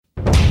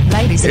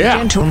Ladies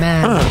and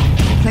gentlemen,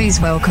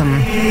 please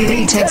welcome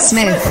D-Ted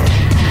Smith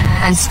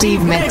and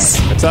Steve Mix.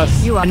 That's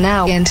us. You are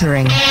now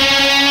entering the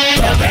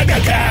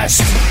Megacast.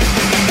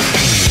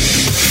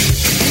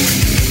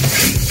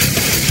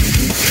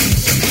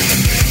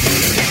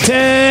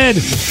 Ted!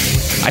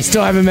 I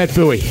still haven't met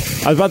Bowie.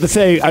 I was about to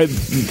say,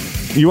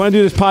 you want to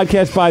do this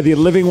podcast by the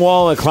Living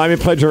Wall at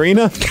Climate Pledge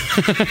Arena?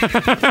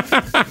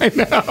 I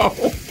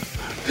know.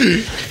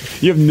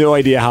 You have no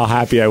idea how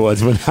happy I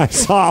was when I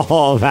saw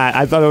all of that.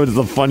 I thought it was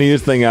the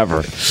funniest thing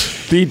ever.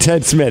 The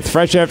Ted Smith,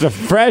 fresh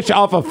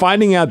off of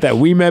finding out that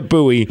we met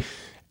Bowie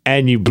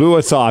and you blew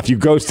us off. You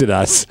ghosted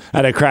us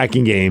at a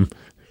Kraken game.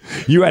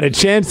 You had a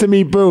chance to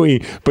meet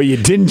Bowie, but you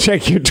didn't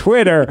check your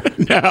Twitter.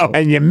 No.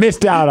 And you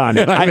missed out on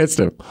it. I missed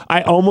him.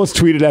 I almost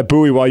tweeted at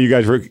Bowie while you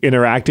guys were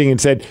interacting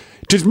and said,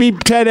 just meet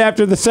Ted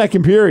after the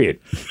second period.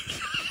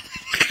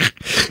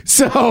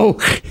 So,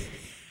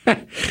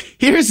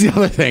 here's the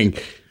other thing.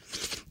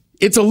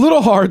 It's a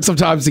little hard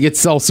sometimes to get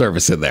cell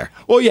service in there.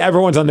 Well, yeah,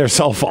 everyone's on their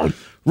cell phone.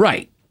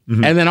 Right.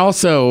 Mm-hmm. And then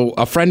also,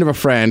 a friend of a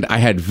friend, I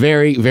had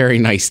very, very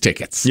nice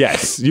tickets.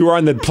 Yes, you were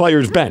on the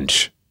player's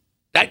bench.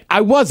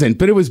 I wasn't,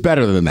 but it was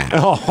better than that.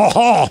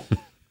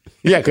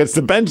 Yeah, because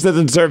the bench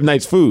doesn't serve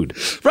nice food.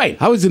 Right.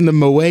 I was in the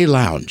Moet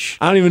Lounge.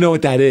 I don't even know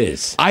what that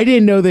is. I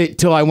didn't know that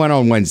till I went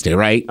on Wednesday,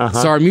 right?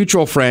 So our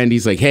mutual friend,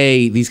 he's like,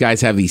 hey, these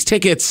guys have these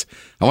tickets.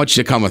 I want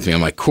you to come with me.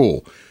 I'm like,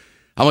 cool.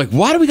 I'm like,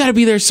 why do we got to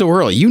be there so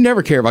early? You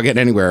never care about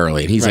getting anywhere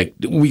early. And he's like,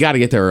 we got to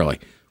get there early.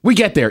 We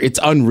get there. It's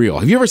unreal.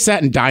 Have you ever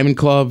sat in Diamond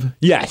Club?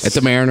 Yes. At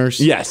the Mariners?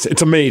 Yes.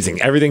 It's amazing.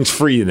 Everything's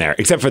free in there,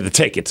 except for the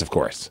tickets, of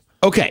course.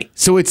 Okay.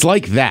 So it's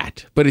like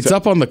that, but it's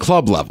up on the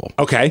club level.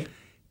 Okay.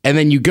 And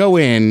then you go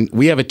in,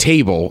 we have a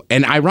table,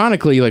 and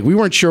ironically, like, we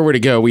weren't sure where to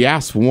go. We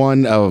asked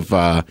one of,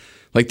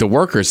 the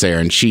workers there,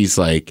 and she's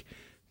like,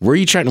 where are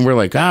you trying? And we're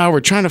like, we're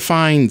trying to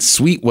find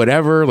suite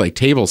whatever, like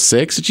table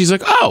 6. And she's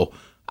like, oh,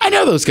 I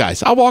know those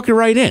guys. I'll walk it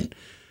right in.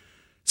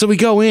 So we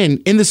go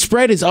in, and the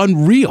spread is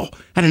unreal.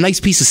 Had a nice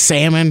piece of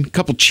salmon, a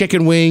couple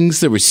chicken wings.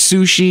 There was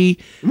sushi.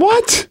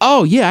 What?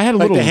 Oh, yeah. I had a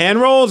like little. The hand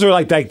rolls or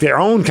like their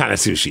own kind of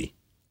sushi?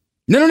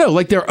 No.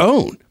 Like their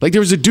own. Like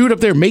there was a dude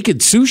up there making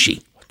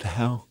sushi. What the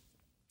hell?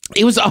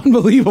 It was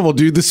unbelievable,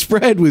 dude. The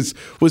spread was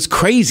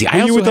crazy. Were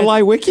you with the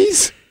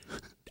Liwikis?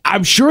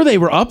 I'm sure they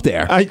were up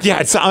there. Yeah,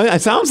 it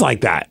sounds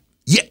like that.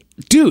 Yeah,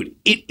 dude,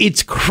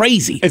 it's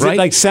crazy. Is right? it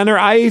like center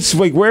ice?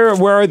 Like where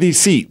are these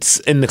seats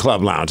in the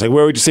club lounge? Like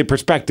where would you say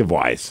perspective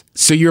wise?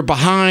 So you're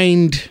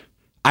behind.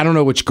 I don't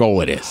know which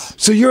goal it is.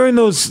 So you're in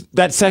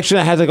that section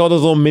that has like all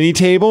those little mini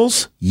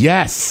tables?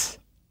 Yes.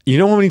 You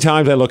know how many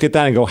times I look at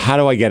that and go, how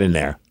do I get in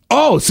there?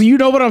 Oh, so you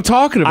know what I'm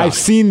talking about. I've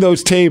seen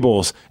those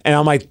tables and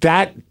I'm like,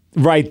 that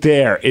right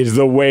there is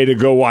the way to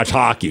go watch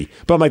hockey.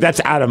 But I'm like,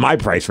 that's out of my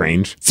price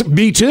range.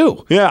 Me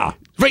too. Yeah.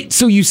 Right.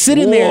 So you sit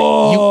in there, you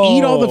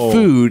eat all the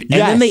food, and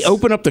then they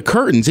open up the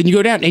curtains and you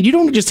go down, and you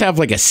don't just have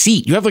like a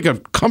seat. You have like a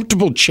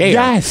comfortable chair.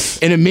 Yes.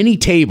 And a mini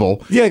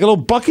table. Yeah, like a little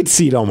bucket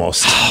seat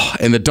almost.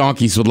 And the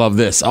donkeys would love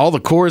this. All the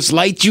Coors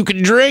Lights you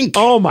can drink.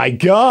 Oh my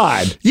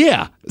God.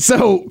 Yeah.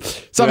 So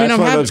I mean, that's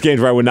one of those games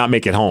where I would not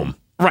make it home.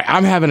 Right,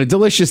 I'm having a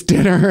delicious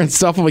dinner and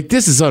stuff. I'm like,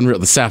 this is unreal.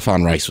 The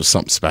saffron rice was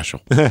something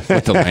special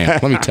with the lamb.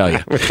 Let me tell you.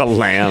 With the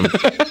lamb.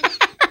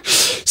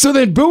 So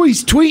then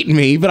Bowie's tweeting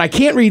me, but I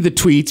can't read the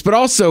tweets. But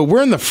also,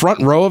 we're in the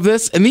front row of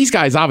this, and these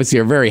guys obviously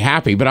are very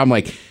happy. But I'm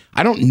like,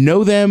 I don't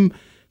know them,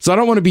 so I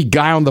don't want to be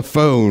guy on the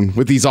phone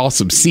with these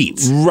awesome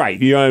seats.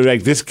 Right. You know,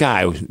 like this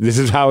guy, this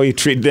is how he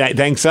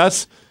thanks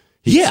us.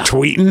 He's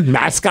tweeting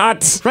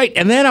mascots. Right.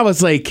 And then I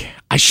was like,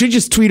 I should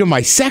just tweet on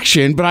my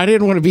section, but I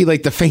didn't want to be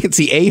like the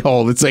fancy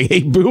a-hole that's like,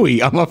 hey,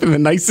 Bowie, I'm up in the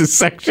nicest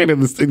section in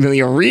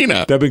the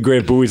arena. That'd be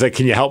great. Bowie's like,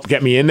 can you help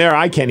get me in there?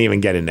 I can't even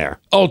get in there.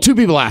 Oh, 2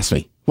 people asked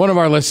me. One of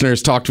our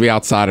listeners talked to me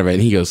outside of it,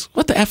 and he goes,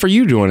 what the F are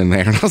you doing in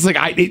there? And I was like,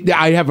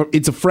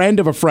 it's a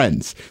friend of a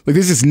friend's. Like,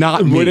 this is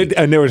not me.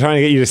 And they were trying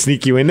to get you to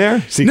sneak you in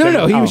there?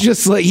 No. He was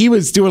just like, he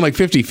was doing like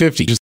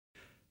 50-50. Just,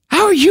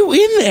 how are you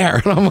in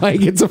there? And I'm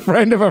like, it's a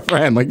friend of a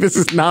friend. Like, this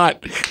is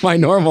not my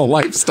normal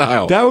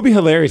lifestyle. That would be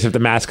hilarious if the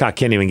mascot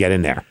can't even get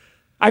in there.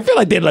 I feel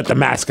like they'd let the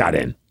mascot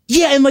in.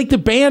 Yeah, and like the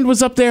band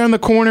was up there in the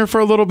corner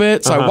for a little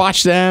bit, so I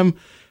watched them.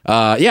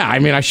 I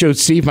mean, I showed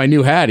Steve my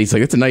new hat. He's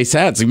like, it's a nice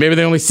hat. So maybe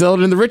they only sell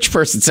it in the rich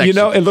person section. You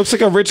know, it looks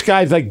like a rich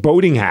guy's like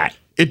boating hat.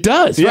 It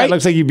does, yeah, right? It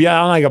looks like you'd be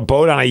on like a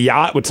boat on a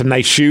yacht with some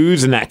nice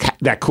shoes and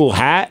that cool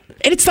hat.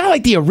 And it's not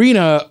like the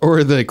arena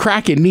or the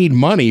Kraken need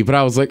money, but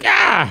I was like,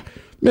 I'm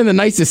in the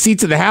nicest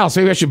seats in the house.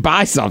 Maybe I should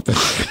buy something.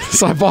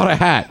 So I bought a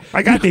hat.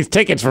 I got these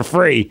tickets for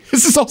free.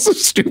 This is also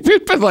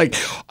stupid, but like,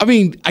 I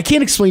mean, I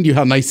can't explain to you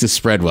how nice this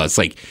spread was.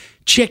 Like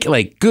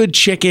good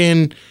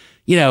chicken,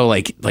 you know,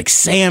 like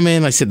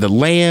salmon. I said the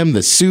lamb,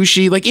 the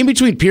sushi. Like in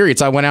between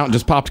periods, I went out and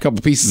just popped a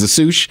couple pieces of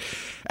sushi.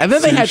 And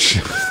then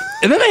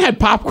they had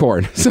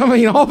popcorn. So I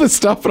mean, all this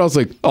stuff. But I was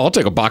like, I'll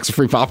take a box of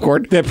free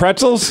popcorn. They had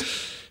pretzels?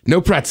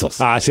 No pretzels.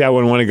 See, I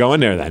wouldn't want to go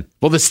in there then.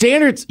 Well, the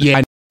standards,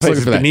 yeah.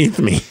 Place beneath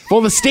me.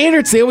 Well, the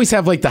standards, they always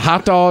have like the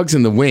hot dogs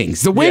and the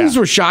wings. The wings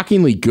were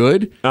shockingly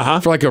good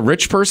for like a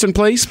rich person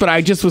place, but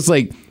I just was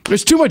like,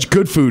 There's too much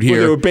good food Well, they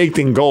here. were baked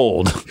in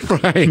gold.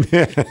 Right.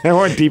 They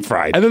weren't deep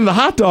fried. And then the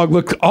hot dog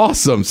looked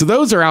awesome. So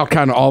those are out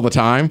kind of all the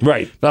time.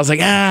 Right. But I was like,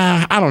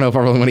 I don't know if I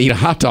really want to eat a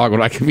hot dog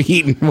when I could be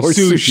eating more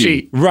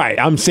sushi. Right.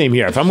 I'm same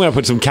here. If I'm going to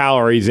put some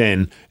calories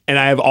in and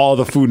I have all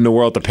the food in the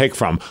world to pick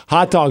from,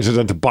 hot dogs is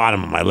at the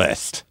bottom of my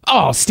list.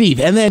 Oh, Steve.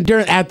 And then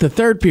at the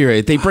third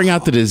period, they bring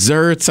out the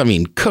desserts. I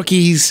mean,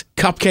 cookies,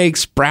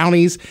 cupcakes,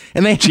 brownies.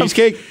 And they have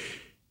Cheesecake?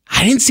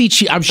 I didn't see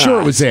cheese. I'm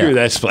sure it was there. Screw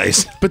this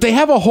place. But they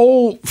have a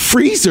whole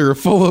freezer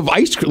full of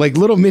ice cream, like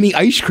little mini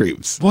ice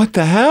creams. What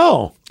the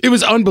hell? It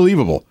was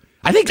unbelievable.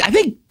 I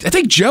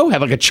think Joe had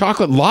like a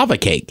chocolate lava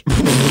cake.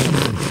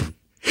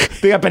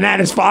 They got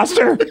bananas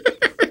Foster?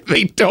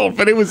 They don't,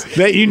 but it was,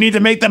 That you need to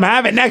make them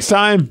have it next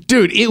time.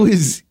 dude, it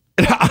was,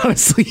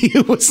 honestly,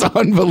 it was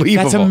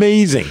unbelievable. That's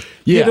amazing.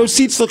 Yeah. Those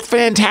seats look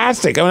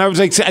fantastic. I mean, I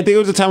think it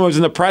was the time I was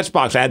in the press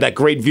box. I had that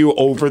great view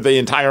over the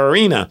entire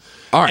arena.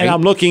 All right. And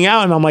I'm looking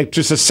out and I'm like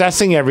just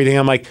assessing everything.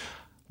 I'm like,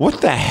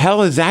 what the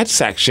hell is that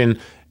section?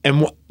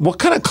 And what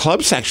kind of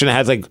club section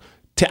has like?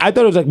 I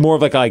thought it was like more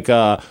of like kind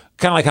of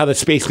like how the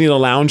Space Needle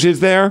Lounge is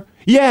there.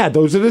 Yeah,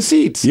 those are the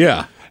seats.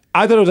 Yeah.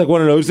 I thought it was like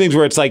one of those things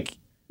where it's like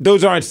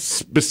those aren't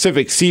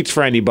specific seats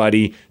for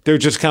anybody. They're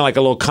just kind of like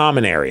a little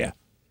common area.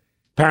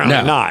 Apparently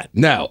not.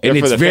 No, They're and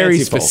for it's the very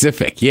fancy folk.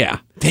 specific. Yeah.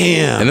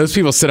 Damn. And those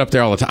people sit up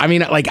there all the time. I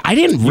mean, like, I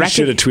didn't You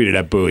should reckon. have tweeted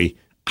at Bowie.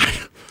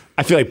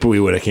 I feel like Bowie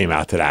would have came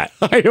out to that.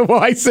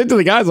 I said to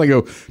the guys, I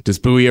go, does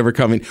Bowie ever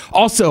come in?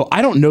 Also,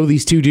 I don't know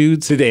these two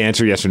dudes. Did they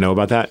answer yes or no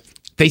about that?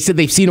 They said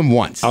they've seen him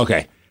once.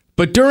 Okay.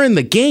 But during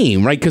the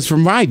game, right, because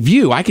from my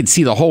view, I could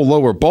see the whole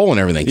lower bowl and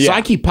everything. So Yeah.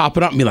 I keep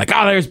popping up and be like,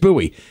 oh, there's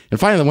Bowie. And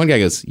finally, the one guy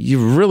goes, you're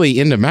really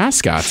into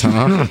mascots,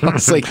 huh? I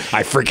was like,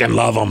 I freaking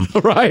love them.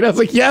 right. I was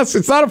like, yes,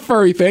 it's not a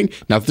furry thing.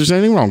 Not that there's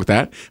anything wrong with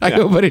that. I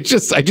go, but I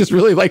just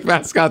really like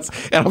mascots,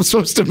 and I'm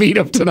supposed to meet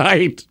them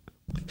tonight.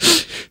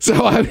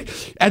 So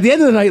at the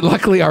end of the night,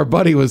 luckily our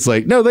buddy was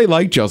like, no, they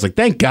like Joe. I was like,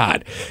 thank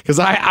God. Because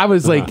I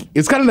was like,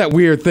 it's kind of that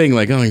weird thing.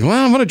 Like, I'm like, well,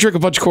 I'm going to drink a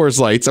bunch of Coors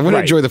Lights. I'm going to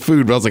Right. enjoy the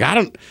food. But I was like, I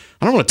don't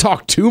want to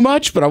talk too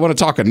much, but I want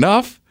to talk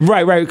enough.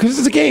 Right. Because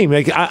it's a game.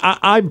 Like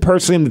I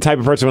personally am the type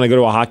of person when I go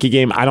to a hockey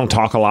game, I don't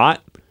talk a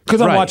lot. Because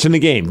I'm Right. watching the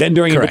game. Then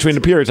during in Correct. between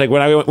the periods, like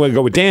when I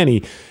go with Danny,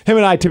 him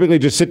and I typically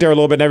just sit there a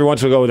little bit and every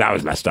once in a while go, that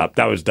was messed up.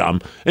 That was dumb.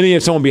 And then you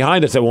have someone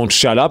behind us that won't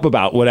shut up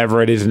about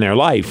whatever it is in their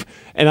life.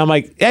 And I'm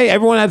like, hey,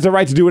 everyone has the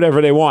right to do whatever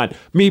they want.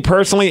 Me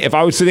personally, if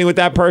I was sitting with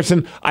that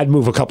person, I'd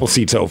move a couple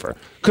seats over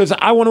because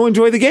I want to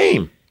enjoy the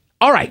game.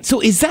 All right.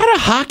 So is that a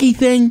hockey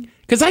thing?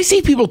 Because I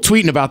see people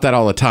tweeting about that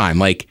all the time.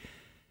 Like,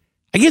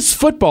 I guess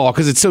football,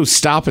 because it's so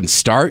stop and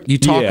start, you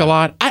talk Yeah. a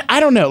lot. I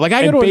don't know. Like,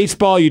 I In go to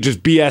baseball, you're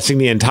just BSing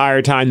the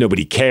entire time.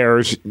 Nobody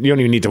cares. You don't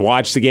even need to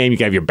watch the game. You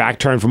can have your back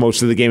turned for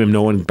most of the game and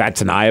no one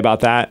bats an eye about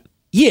that.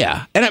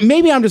 yeah. And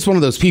maybe I'm just one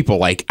of those people.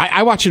 Like,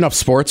 I watch enough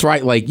sports,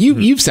 right? Like,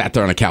 you've sat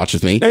there on a couch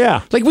with me.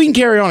 Yeah. Like, we can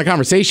carry on a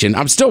conversation.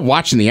 I'm still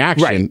watching the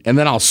action, Right. and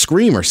then I'll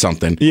scream or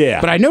something.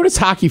 Yeah. But I notice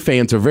hockey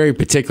fans are very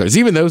particular.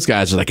 Even those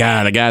guys are like,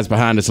 the guys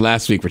behind us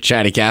last week were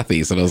chatty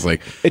Cathy's. And I was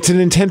like, It's an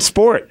intense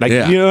sport. Like,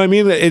 Yeah. you know what I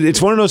mean?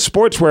 It's one of those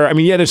sports where, I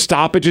mean, yeah, there's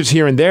stoppages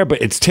here and there,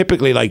 but it's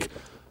typically like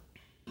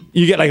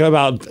you get like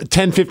about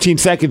 10, 15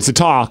 seconds to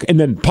talk, and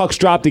then puck's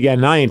dropped again,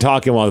 and I ain't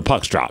talking while the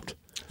puck's dropped.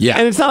 Yeah.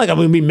 And it's not like I'm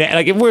going to be mad.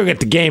 Like, if we're at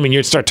the game and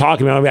you start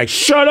talking, I'm going to be like,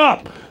 shut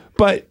up.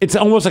 But it's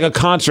almost like a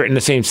concert in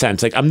the same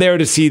sense. Like, I'm there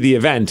to see the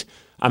event.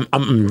 I'm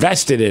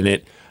invested in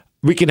it.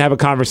 We can have a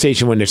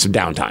conversation when there's some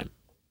downtime.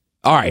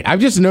 all right.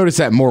 I've just noticed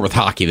that more with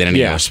hockey than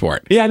any other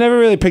sport. Yeah, I never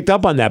really picked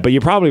up on that, but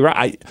you're probably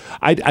right.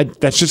 I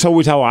that's just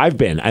always how I've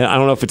been. I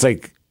don't know if it's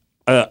like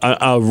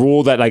a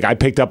rule that like I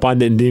picked up on and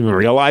didn't even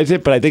realize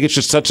it, but I think it's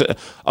just such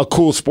a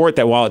cool sport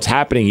that while it's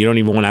happening, you don't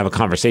even want to have a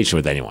conversation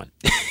with anyone.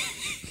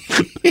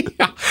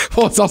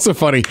 Well, it's also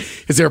funny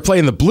because they were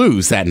playing the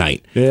Blues that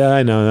night. Yeah,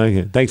 I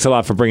know. Thanks a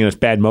lot for bringing us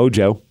bad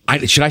mojo.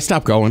 Should I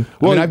stop going?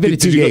 Well, I mean, I've been to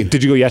two games.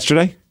 Did you go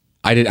yesterday?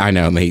 I did. I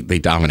know. And they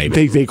dominated.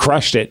 They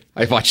crushed it.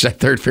 I watched that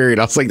third period.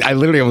 I was like, I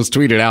literally almost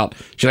tweeted out,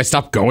 should I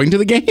stop going to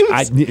the games?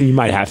 You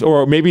might have to,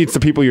 or maybe it's the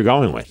people you're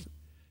going with.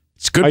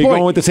 It's a good Are you point.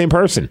 going with the same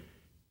person?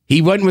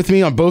 He went with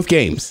me on both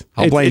games.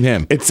 I'll blame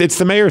him. It's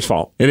the mayor's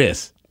fault. It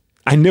is.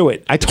 I knew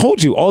it. I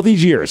told you all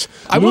these years.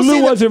 I will say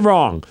Lulu that- wasn't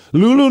wrong.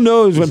 Lulu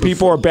knows when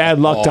people are bad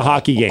luck to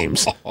hockey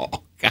games. Oh,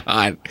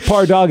 God.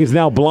 Poor dog is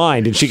now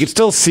blind, and she can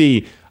still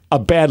see a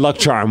bad luck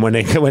charm when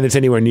it's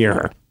anywhere near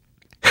her.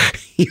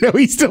 You know,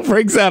 he still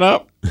brings that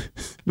up.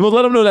 Well,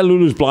 let him know that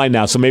Lulu's blind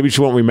now, so maybe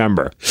she won't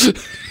remember.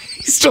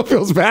 He still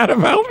feels bad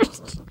about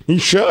it. He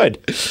should.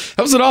 That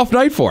was an off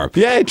night for him.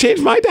 Yeah, it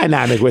changed my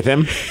dynamic with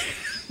him.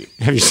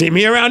 Have you seen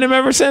me around him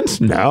ever since?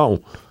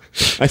 No.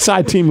 I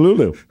side team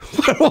Lulu.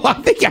 Well, I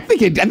think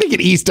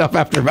it eased up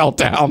after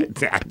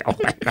meltdown.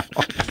 I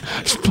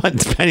know.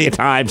 Spent plenty of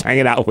times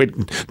hanging out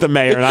with the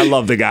mayor, and I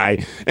love the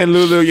guy. And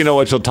Lulu, you know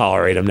what? She'll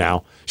tolerate him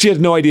now. She has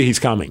no idea he's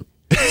coming.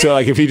 So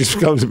like if he just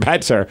comes and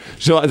pets her,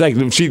 so like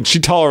she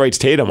tolerates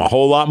Tatum a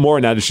whole lot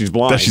more now that she's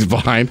blind. That she's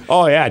blind.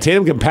 Oh yeah,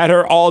 Tatum can pet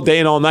her all day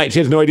and all night. She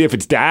has no idea if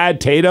it's dad,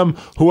 Tatum,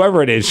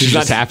 whoever it is. She's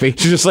just happy.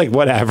 She's just like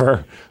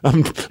whatever.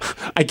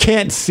 I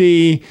can't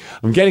see.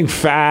 I'm getting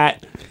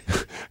fat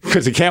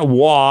because I can't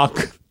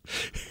walk.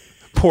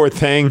 Poor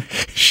thing.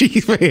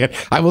 Man,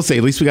 I will say,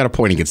 at least we got a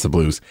point against the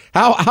Blues.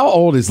 How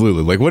old is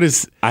Lulu? Like, what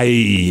is?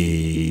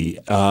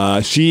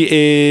 She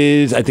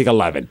is, I think,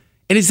 11.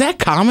 And is that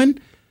common?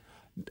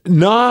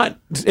 Not.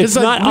 It's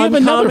like, not we have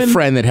uncommon. another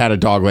friend that had a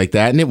dog like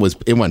that, and it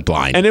went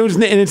blind. And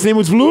its name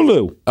was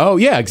Lulu. Oh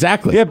yeah,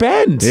 exactly. Yeah,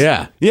 Ben's.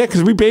 Yeah,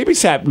 because we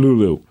babysat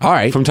Lulu. All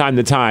right, from time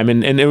to time,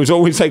 and it was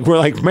always like we're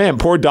like, man,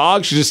 poor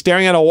dog. She's just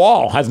staring at a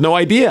wall, has no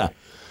idea.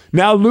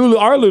 Now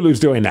our Lulu's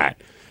doing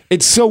that.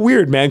 It's so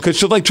weird, man, because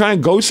she'll like try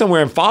and go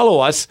somewhere and follow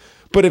us,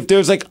 but if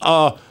there's like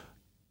a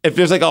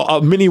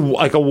mini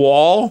like a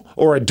wall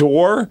or a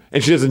door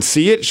and she doesn't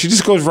see it, she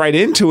just goes right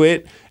into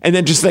it and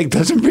then just like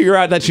doesn't figure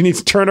out that she needs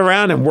to turn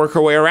around and work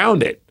her way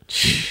around it.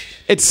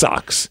 It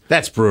sucks.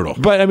 That's brutal.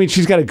 But I mean,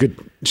 she's like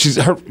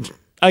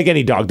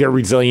any dog, they're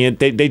resilient.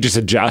 They just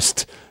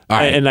adjust.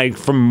 Right. And like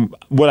from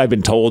what I've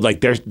been told,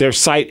 like their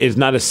sight is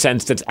not a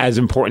sense that's as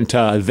important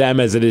to them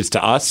as it is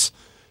to us.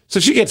 So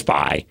she gets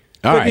by.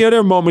 But right. There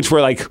are moments where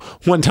like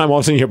one time all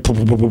of a sudden you hear boom,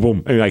 boom, boom, boom, boom,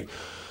 and you're like,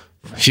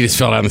 she just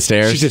fell down the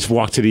stairs. She just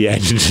walked to the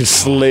edge and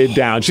just slid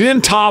down. She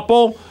didn't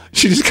topple.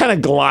 She just kind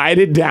of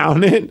glided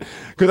down it.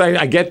 Because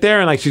I get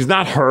there and like she's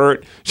not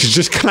hurt. She's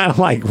just kind of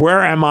like,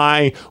 where am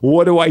I?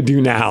 What do I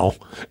do now?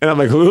 And I'm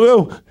like,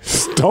 Lulu,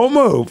 don't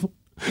move.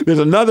 There's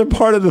another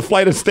part of the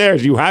flight of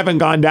stairs you haven't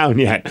gone down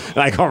yet. And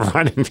I go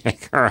run and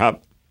pick her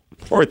up.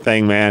 Poor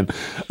thing, man.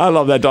 I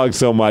love that dog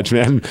so much,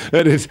 man.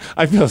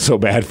 I feel so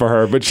bad for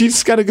her, but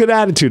she's got a good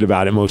attitude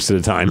about it most of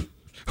the time.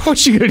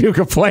 What's she gonna do?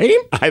 Complain?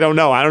 I don't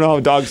know. I don't know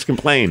how dogs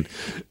complain.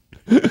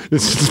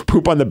 Just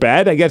poop on the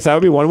bed? I guess that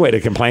would be one way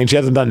to complain. She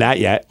hasn't done that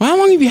yet. Well, how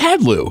long have you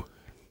had Lou?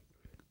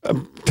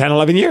 10,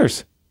 11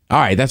 years. All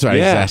right, that's right.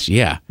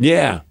 Yeah.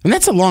 Yeah. And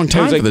that's a long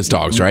time for those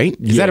dogs, right?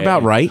 Is that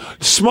about right?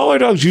 Smaller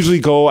dogs usually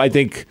go, I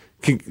think,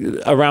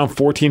 around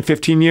 14,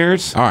 15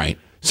 years. All right.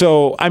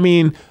 So, I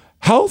mean,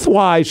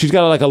 health-wise, she's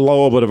got like a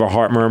low bit of a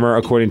heart murmur,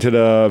 according to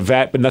the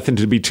vet, but nothing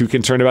to be too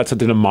concerned about,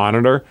 something to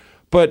monitor.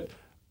 But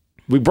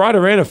we brought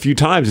her in a few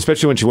times,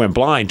 especially when she went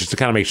blind, just to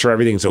kind of make sure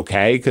everything's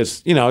okay,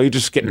 because, you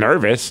just get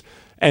nervous.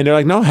 And they're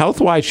like, no,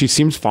 health-wise, she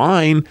seems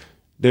fine.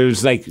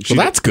 There's like... Well,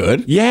 that's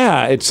good.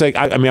 Yeah, it's like,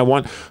 I feel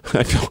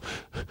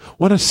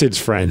one of Sid's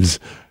friends,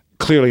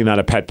 clearly not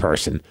a pet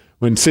person,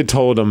 when Sid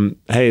told him,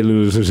 hey,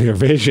 losing her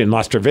vision,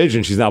 lost her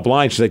vision, she's now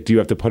blind, she's like, do you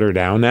have to put her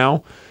down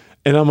now?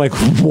 And I'm like,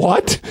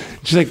 what?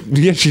 She's like,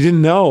 yeah, she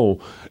didn't know.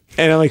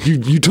 And I'm like,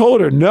 you told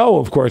her no,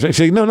 of course. She's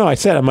like, no, I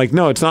said. I'm like,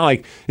 no, it's not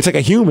like, it's like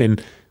a human.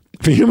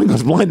 If a human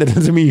goes blind, that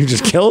doesn't mean you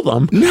just kill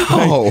them.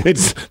 No. Like,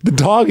 the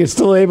dog is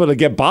still able to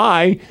get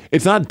by.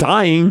 It's not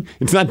dying.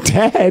 It's not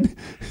dead.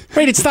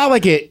 Right, it's not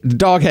like the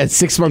dog had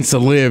 6 months to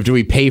live. Do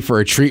we pay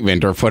for a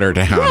treatment or put her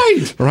down?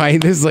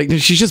 Right. This is like,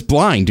 she's just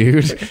blind,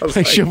 dude.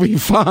 Like, she'll be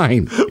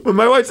fine. When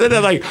my wife said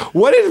that, like,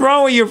 what is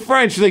wrong with your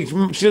friend? She's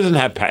like, she doesn't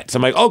have pets.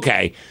 I'm like,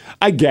 okay,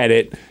 I get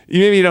it.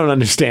 Maybe you don't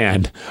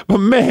understand. But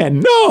man,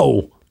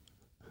 no.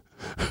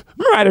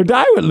 Ride or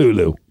die with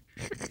Lulu.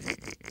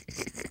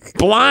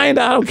 Blind,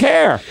 I don't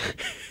care.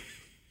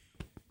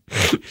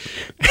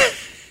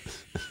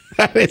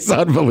 That is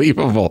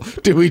unbelievable.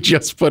 Do we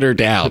just put her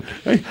down?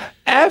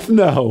 F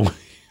no.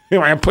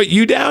 Am I going to put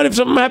you down if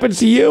something happens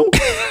to you?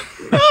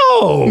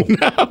 No.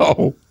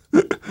 No.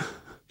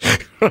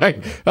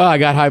 Right. Oh, I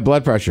got high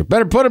blood pressure.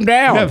 Better put him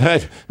down.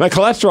 Yeah, my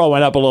cholesterol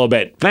went up a little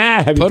bit.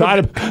 Have you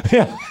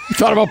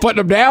thought about putting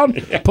him down?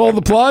 Pull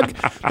the plug?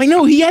 I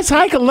know he has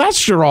high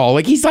cholesterol.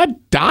 Like, he's not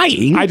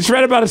dying. I just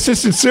read about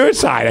assisted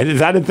suicide. Is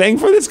that a thing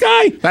for this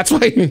guy? That's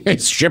why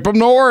ship him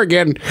to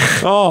Oregon.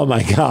 Oh,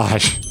 my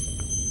gosh.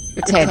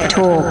 TED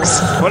Talks.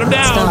 Put him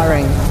down.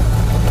 Starring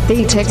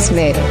B-Tech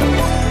Smith.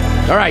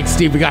 All right,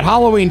 Steve, we got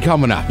Halloween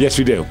coming up. Yes,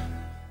 we do.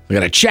 We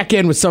got to check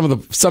in with some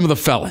of the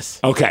fellas.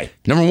 Okay.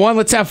 Number one,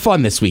 let's have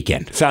fun this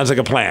weekend. Sounds like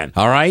a plan.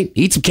 All right.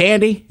 Eat some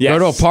candy. Yes.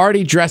 Go to a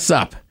party. Dress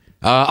up.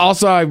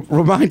 Also, I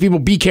remind people,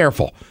 be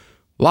careful.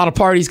 A lot of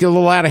parties get a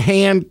little out of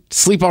hand.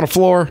 Sleep on the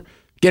floor.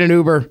 Get an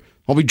Uber.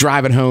 I'll be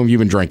driving home. You've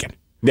been drinking.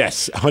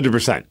 Yes,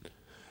 100%.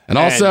 And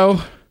also,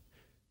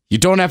 you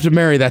don't have to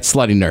marry that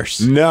slutty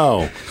nurse.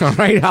 No. All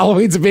right.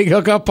 Halloween's a big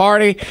hookup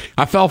party.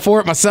 I fell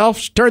for it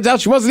myself. Turns out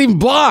she wasn't even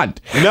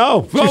blonde.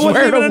 No. Wasn't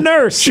even a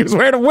nurse. She was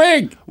wearing a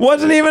wig.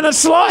 Wasn't even a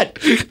slut.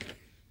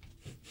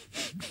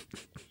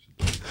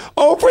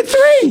 0 for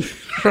 3.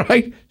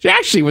 Right? She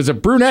actually was a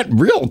brunette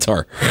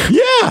realtor.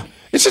 Yeah.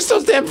 It's just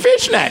those damn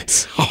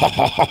fishnets.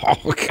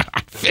 Oh,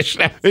 God.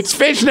 Fishnet. It's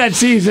fishnet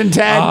season,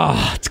 Ted.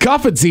 It's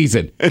cuffing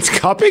season. It's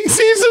cupping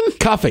season?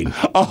 Cuffing.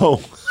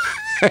 Oh.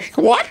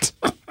 What?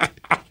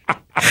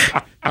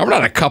 I'm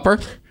not a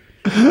cupper.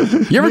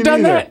 You ever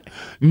done that?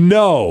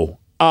 No.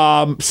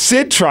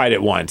 Sid tried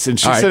it once, and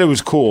she said it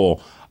was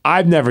cool.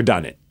 I've never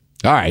done it.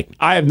 All right.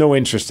 I have no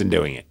interest in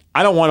doing it.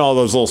 I don't want all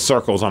those little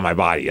circles on my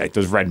body, like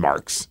those red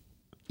marks.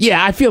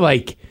 Yeah, I feel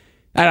like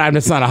I'm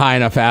just not a high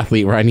enough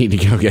athlete where I need to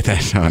go get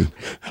that done.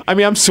 I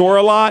mean, I'm sore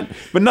a lot,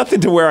 but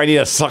nothing to where I need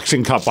a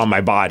suction cup on my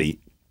body.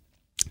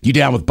 You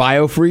down with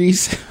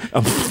BioFreeze?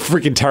 I'm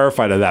freaking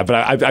terrified of that,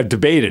 but I've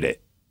debated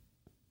it.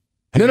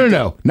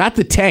 No, not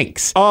the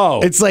tanks.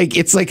 Oh. It's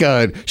like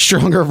a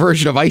stronger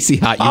version of Icy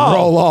Hot. You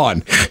roll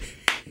on.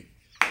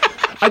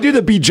 I do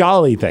the Be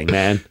Jolly thing,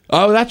 man.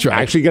 Oh, that's right.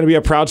 Actually going to be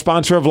a proud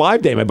sponsor of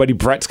Live Day. My buddy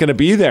Brett's going to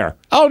be there.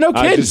 Oh, no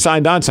kidding. I just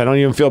signed on, so I don't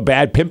even feel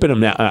bad pimping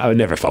him now. I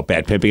never felt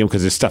bad pimping him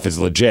because this stuff is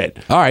legit.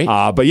 All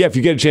right. But yeah, if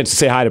you get a chance to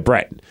say hi to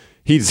Brett,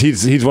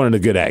 he's one of the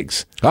good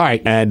eggs. All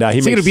right. And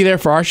is he going to be there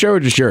for our show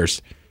or just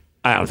yours?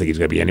 I don't think he's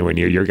going to be anywhere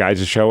near your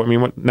guys' show. I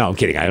mean, no, I'm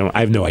kidding.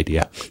 I have no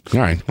idea. All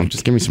right. Well,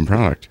 just give me some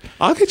product.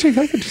 I'll get you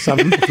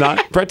something. If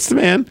not, Brett's the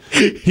man.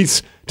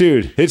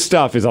 Dude, his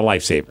stuff is a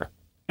lifesaver.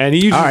 And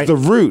he uses the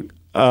root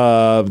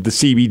of the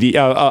CBD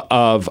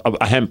of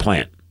a hemp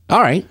plant.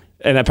 All right.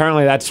 And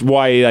apparently that's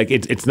why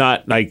it's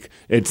not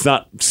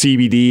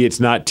CBD,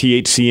 it's not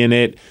THC in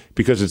it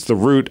because it's the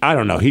root. I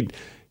don't know.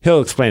 He'll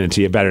explain it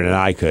to you better than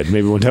I could,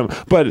 maybe one time.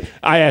 But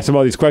I asked him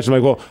all these questions,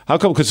 like, well, how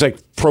come? Because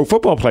pro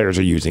football players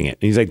are using it.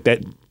 And he's like,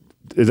 that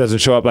it doesn't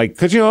show up,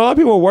 because a lot of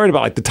people are worried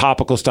about the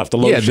topical stuff, the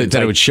lotion. Yeah,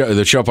 that it would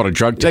show up on a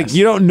drug test.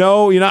 You don't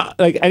know, you're not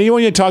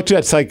anyone you talk to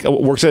that's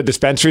works at a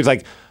dispensary is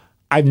like,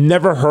 I've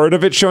never heard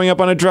of it showing up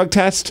on a drug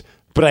test.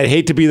 But I'd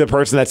hate to be the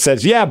person that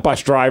says, yeah,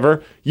 bus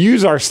driver,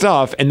 use our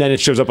stuff, and then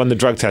it shows up on the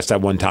drug test at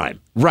one time.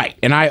 Right.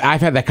 And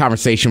I've had that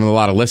conversation with a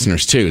lot of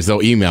listeners, too, is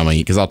they'll email me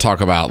because I'll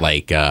talk about,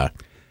 what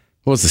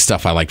was the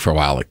stuff I liked for a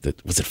while?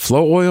 Was it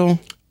flow oil?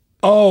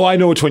 Oh, I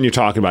know which one you're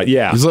talking about.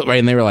 Yeah. Right.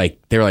 And they were like,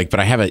 but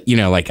I have I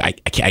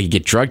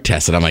get drug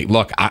tested. I'm like,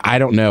 look, I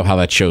don't know how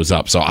that shows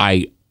up. So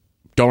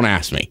don't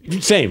ask me.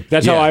 Same.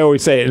 That's how I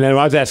always say it. And then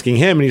I was asking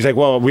him, and he's like,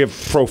 well, we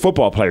have pro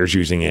football players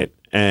using it.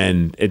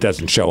 And it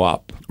doesn't show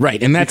up.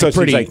 Right, and that's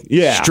pretty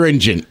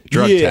stringent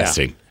drug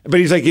testing. But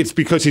he's like, it's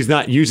because he's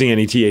not using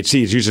any THC.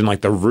 He's using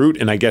the root,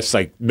 and I guess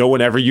no one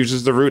ever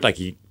uses the root.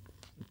 He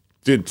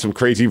did some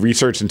crazy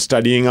research and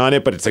studying on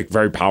it, but it's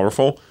very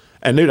powerful.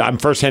 And dude, I'm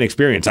firsthand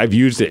experience. I've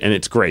used it, and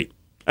it's great.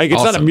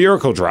 It's not a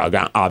miracle drug,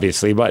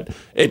 obviously, but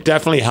it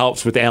definitely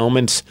helps with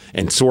ailments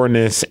and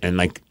soreness.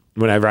 And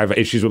whenever I have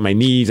issues with my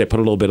knees, I put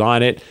a little bit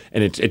on it,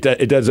 and it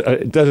does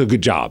a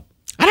good job.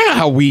 I don't know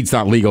how weed's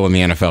not legal in the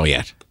NFL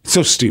yet.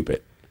 So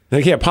stupid.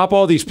 Pop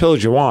all these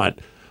pills you want.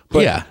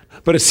 But,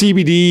 but a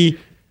CBD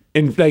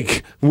and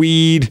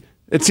weed,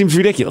 it seems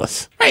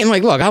ridiculous. Right. And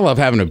look, I love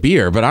having a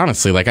beer, but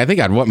honestly, I think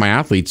I'd want my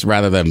athletes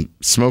rather than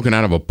smoking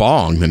out of a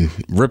bong than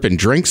ripping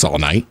drinks all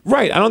night.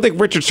 Right. I don't think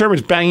Richard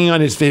Sherman's banging on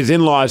his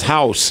in-law's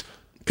house.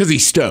 Because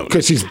he's stoned.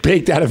 Because he's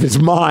baked out of his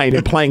mind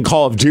and playing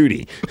Call of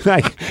Duty.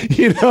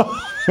 It's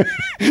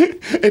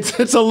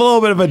a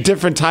little bit of a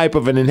different type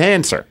of an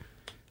enhancer.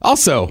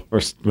 Also,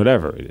 or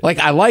whatever it is.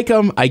 I like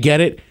him. I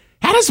get it.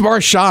 How does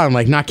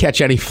Marshawn not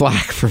catch any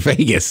flack for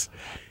Vegas?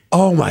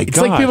 Oh my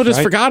god! It's people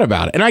just forgot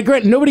about it. And I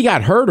grant nobody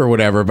got hurt or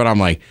whatever, but I'm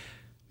like,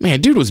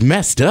 man, dude was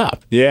messed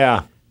up.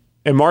 Yeah.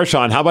 And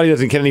Marshawn, how about he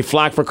doesn't get any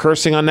flack for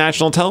cursing on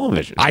national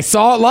television? I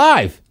saw it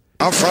live.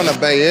 I'm from the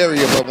Bay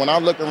Area, but when I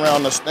look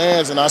around the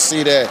stands and I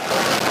see that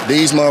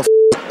these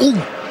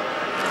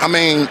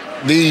motherfuckers,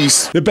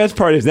 these. The best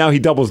part is now he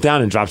doubles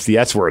down and drops the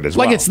S word as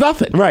well. It's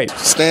nothing. Right.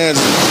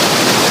 Stands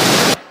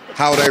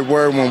how they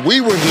were when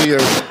we were here,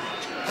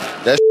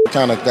 that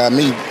kind of got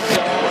me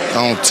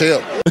on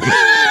tip.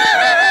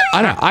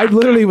 I know. I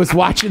literally was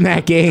watching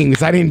that game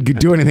because I didn't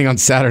do anything on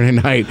Saturday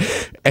night,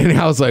 and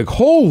I was like,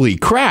 "Holy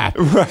crap!"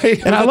 Right?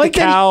 And I like the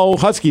Cal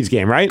Huskies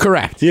game, right?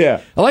 Correct.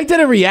 Yeah. I like that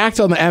it reacts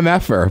on the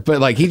MFer,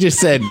 but he just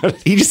said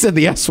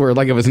the S word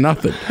like it was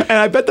nothing. And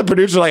I bet the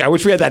producer's I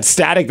wish we had that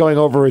static going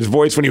over his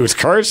voice when he was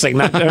cursing,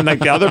 not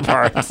the other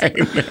parts.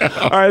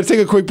 All right, let's take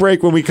a quick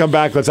break. When we come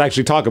back, let's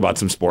actually talk about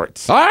some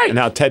sports. All right. And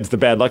how Ted's the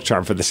bad luck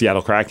charm for the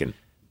Seattle Kraken.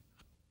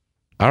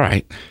 All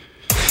right.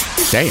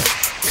 Damn.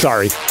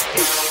 Sorry.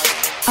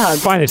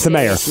 Fine, it's the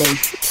mayor.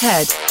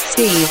 Ted,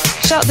 Steve,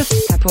 shut the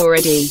f up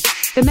already.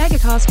 The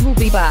Megacast will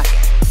be back.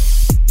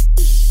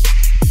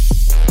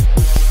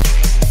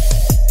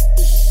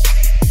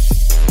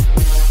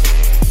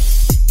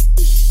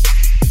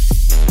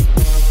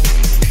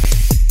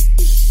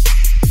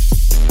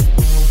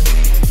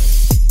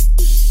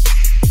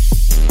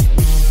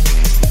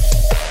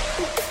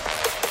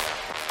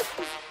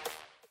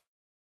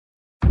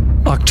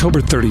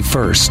 October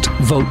 31st,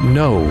 vote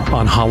no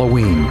on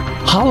Halloween.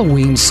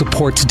 Halloween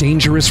supports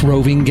dangerous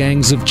roving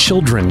gangs of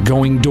children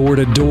going door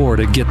to door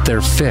to get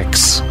their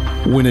fix.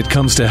 When it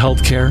comes to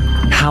healthcare,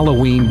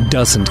 Halloween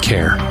doesn't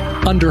care.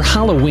 Under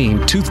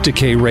Halloween, tooth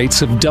decay rates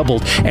have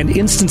doubled and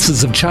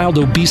instances of child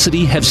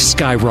obesity have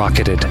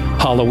skyrocketed.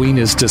 Halloween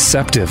is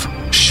deceptive.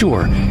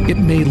 Sure, it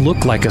may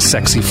look like a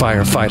sexy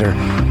firefighter,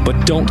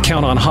 but don't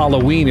count on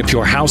Halloween if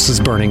your house is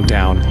burning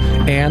down.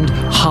 And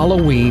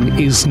Halloween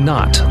is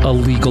not a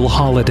legal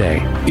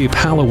holiday. If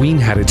Halloween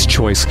had its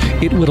choice,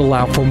 it would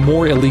allow for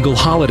more illegal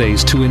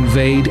holidays to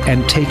invade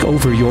and take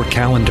over your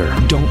calendar.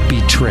 Don't be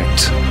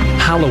tricked.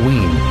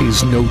 Halloween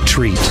is no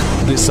treat.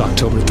 This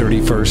October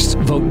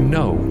 31st, vote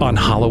no on on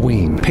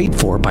Halloween, paid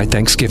for by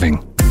Thanksgiving.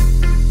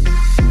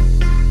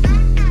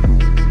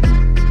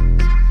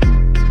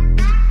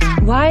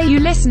 Why are you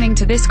listening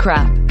to this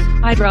crap?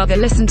 I'd rather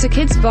listen to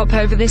Kids Bop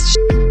over this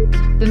shit.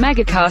 The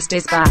Megacast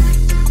is back.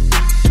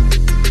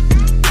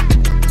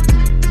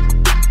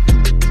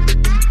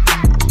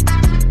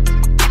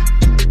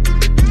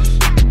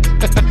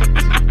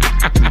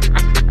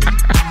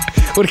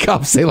 What did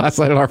Cobb say last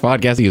night on our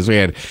podcast? He goes,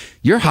 man,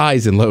 your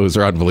highs and lows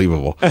are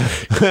unbelievable.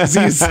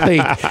 He's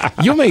like,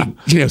 you'll make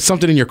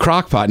something in your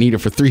crock pot and eat it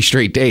for 3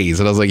 straight days.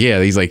 And I was like,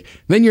 yeah. He's like,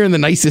 then you're in the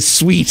nicest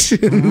suite.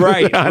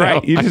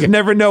 Right. You just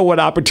never know what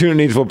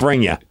opportunities will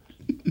bring you.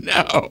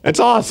 No. It's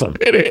awesome.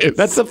 It is.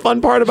 That's the fun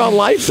part about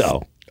life,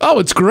 though. Oh,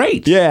 it's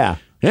great. Yeah.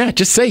 Yeah,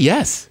 just say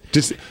yes.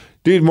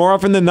 Dude, more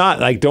often than not,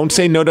 like, don't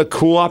say no to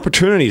cool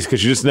opportunities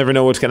because you just never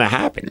know what's going to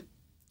happen.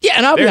 Yeah,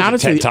 and I'll be There's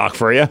honest a TED with you. talk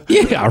for you.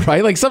 Yeah,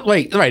 right.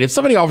 Right. If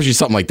somebody offers you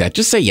something like that,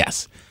 just say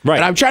yes. Right.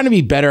 And I'm trying to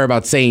be better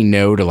about saying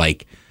no to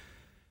like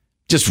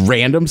just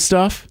random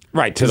stuff.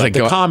 Right. To like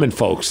the common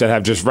folks that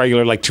have just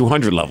regular like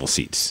 200 level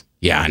seats.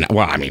 Yeah.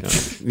 Well, I mean,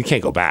 you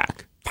can't go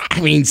back. I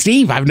mean,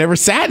 Steve, I've never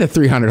sat at a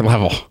 300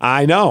 level.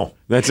 I know.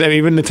 That's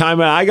even the time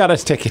I got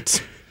us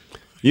tickets.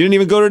 You didn't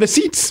even go to the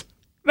seats.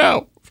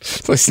 No.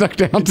 So I snuck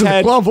down to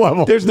the club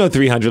level. There's no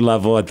 300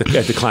 level at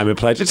the Climate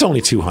Pledge. It's only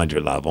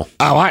 200 level.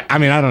 Oh, I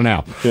mean, I don't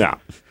know. Yeah.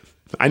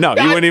 I know.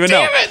 God you wouldn't even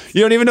know. it.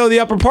 You don't even know the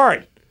upper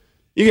part.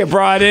 You get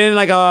brought in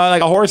like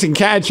a horse and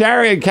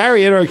chariot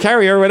or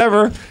carrier or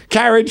whatever.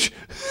 Carriage.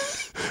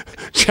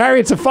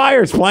 Chariots of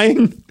Fire's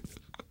playing.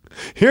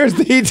 Here's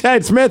the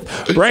Ted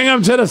Smith. Bring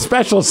him to the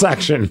special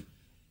section.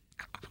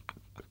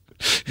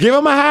 Give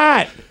him a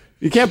hat.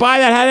 You can't buy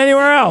that hat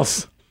anywhere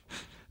else.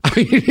 I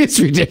mean, it's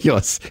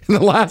ridiculous. In the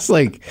last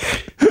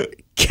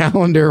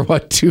calendar,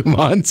 2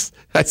 months,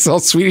 I saw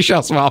Swedish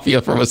House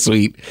Mafia from a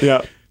suite.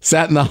 Yeah.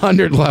 Sat in the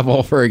 100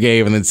 level for a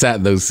game and then sat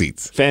in those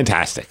seats.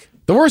 Fantastic.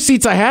 The worst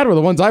seats I had were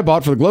the ones I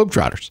bought for the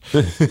Globetrotters.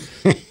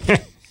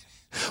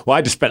 Well,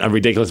 I just spent a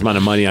ridiculous amount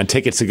of money on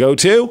tickets to go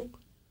to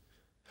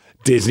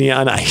Disney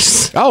on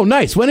Ice. Oh,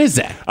 nice. When is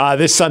that?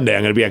 This Sunday.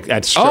 I'm going to be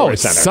at Strawberry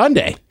Center.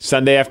 Sunday.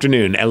 Sunday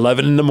afternoon,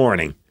 11 in the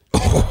morning.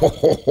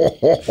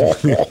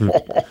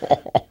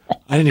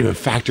 I didn't even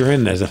factor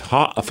in there's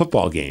a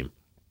football game.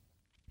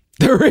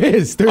 There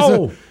is.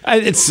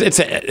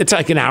 It's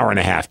like an hour and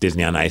a half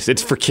Disney on Ice.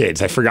 It's for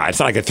kids. I forgot. It's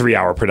not like a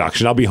 3-hour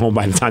production. I'll be home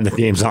by the time the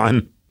game's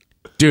on.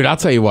 Dude, I'll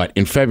tell you what.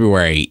 In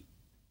February,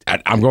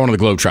 I'm going to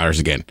the Globetrotters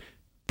again.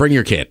 Bring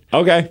your kid.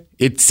 Okay.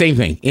 It's same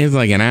thing. It's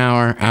like an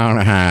hour and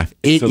a half.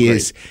 It So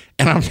is. great.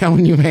 And I'm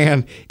telling you,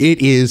 man,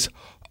 it is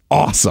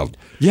awesome.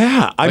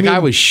 Yeah. I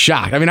was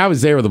shocked. I mean, I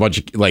was there with a bunch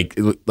of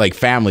like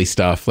family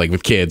stuff, like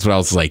with kids, but I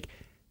was like,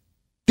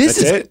 this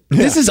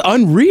is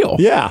unreal.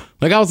 Yeah.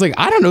 Like I was like,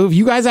 I don't know if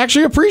you guys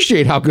actually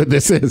appreciate how good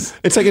this is.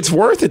 It's like it's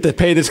worth it to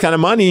pay this kind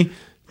of money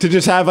to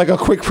just have like a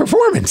quick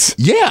performance.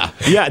 Yeah.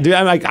 Yeah, dude.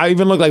 I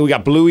even look like we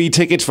got Bluey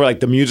tickets for like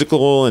the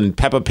musical and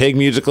Peppa Pig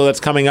musical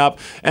that's coming up.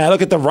 And I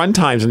look at the run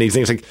times and these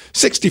things like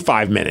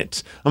 65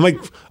 minutes. I'm like,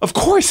 of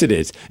course it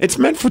is. It's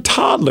meant for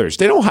toddlers.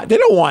 They don't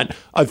want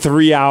a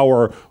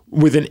 3-hour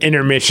with an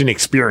intermission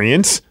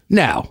experience.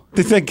 No.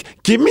 They think,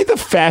 give me the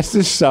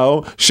fastest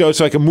show so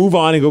I can move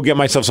on and go get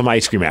myself some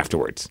ice cream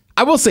afterwards.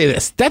 I will say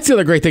this. That's the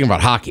other great thing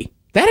about hockey.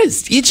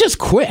 It's just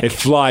quick. It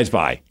flies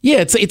by. Yeah,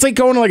 it's like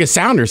going to like a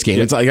Sounders game.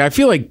 Yeah. It's like I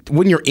feel like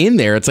when you're in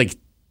there, it's like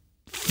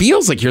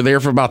feels like you're there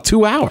for about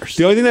 2 hours.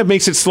 The only thing that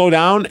makes it slow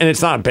down, and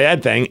it's not a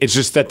bad thing, it's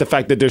just that the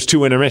fact that there's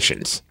 2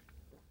 intermissions.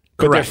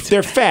 Correct.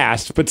 They're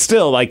fast, but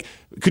still, like,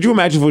 could you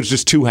imagine if it was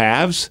just 2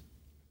 halves?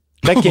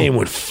 That game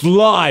would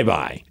fly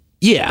by.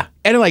 Yeah,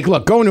 and like,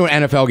 look, going to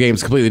an NFL game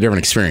is a completely different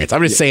experience.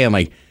 I'm just saying,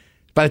 like,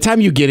 by the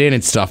time you get in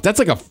and stuff, that's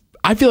like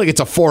I feel like it's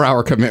a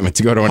 4-hour commitment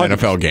to go to an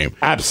NFL game.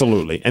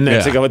 Absolutely. And then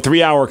it's like a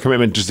 3-hour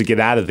commitment just to get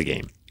out of the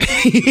game.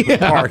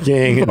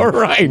 Parking,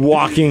 and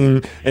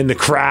walking in the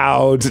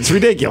crowds. It's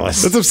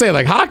ridiculous. That's what I'm saying.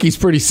 Like, hockey's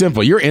pretty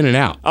simple. You're in and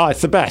out. Oh,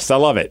 it's the best. I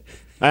love it.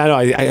 I know.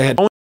 I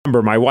don't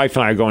remember my wife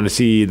and I are going to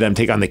see them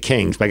take on the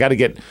Kings, but I got to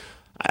get...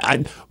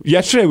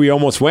 yesterday we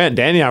almost went.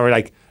 Danny and I were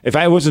like, if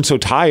I wasn't so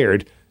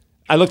tired,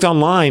 I looked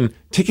online,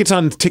 tickets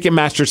on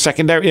Ticketmaster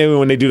secondary,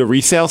 when they do the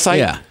resale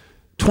site,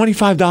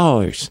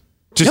 $25.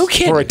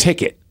 Just for a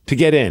ticket to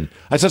get in.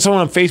 I saw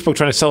someone on Facebook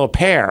trying to sell a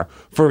pair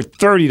for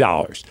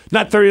 $30.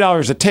 Not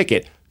 $30 a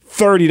ticket,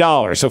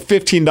 $30. So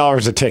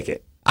 $15 a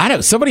ticket. I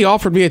know. Somebody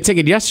offered me a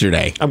ticket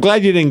yesterday. I'm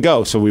glad you didn't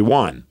go, so we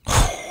won.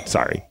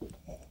 Sorry.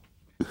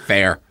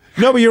 Fair.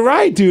 No, but you're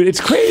right, dude.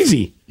 It's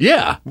crazy.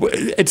 Yeah.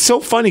 It's so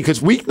funny because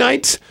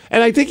weeknights,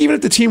 and I think even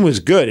if the team was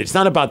good, it's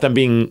not about them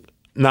being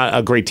not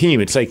a great team.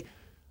 It's like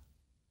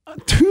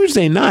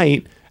Tuesday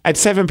night at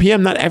 7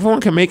 p.m., not everyone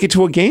can make it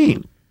to a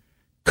game.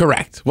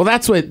 Correct. Well,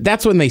 that's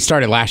when they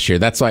started last year.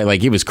 That's why,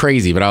 like, it was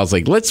crazy. But I was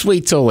like, let's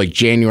wait till like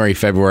January,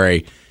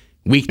 February,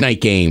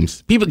 weeknight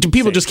games.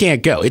 People just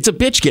can't go. It's a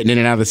bitch getting in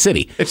and out of the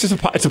city. It's just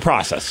it's a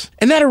process.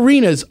 And that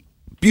arena's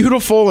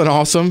beautiful and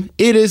awesome.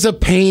 It is a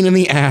pain in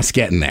the ass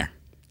getting there.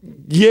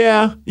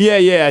 Yeah.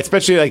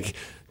 Especially like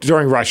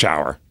during rush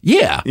hour.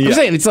 Yeah. I'm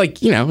saying it's like,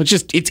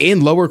 it's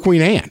in Lower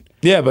Queen Anne.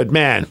 Yeah, but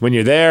man, when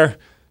you're there,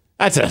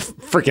 that's a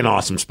freaking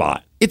awesome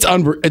spot. It's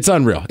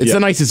unreal. It's the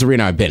nicest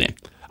arena I've been in.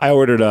 I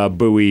ordered a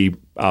Bowie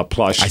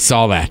plush. I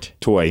saw that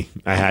toy.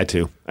 I had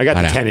to. I got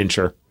the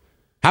 10-incher.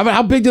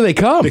 How big do they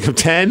come? They come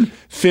 10,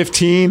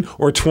 15,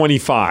 or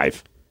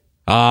 25.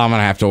 Oh, I'm going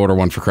to have to order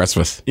one for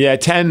Christmas. Yeah,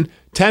 10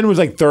 was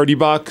like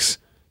 $30.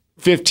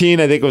 15,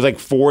 I think it was like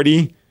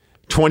 40.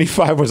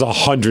 25 was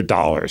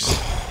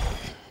 $100.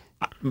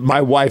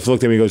 My wife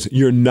looked at me and goes,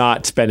 "You're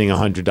not spending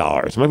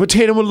 $100." I'm like, "But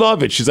Tatum would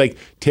love it." She's like,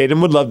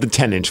 "Tatum would love the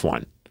 10-inch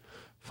one."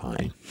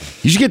 Fine.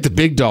 You should get the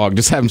big dog.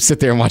 Just have him sit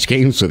there and watch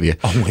games with you.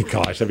 Oh my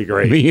gosh, that'd be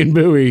great. Me and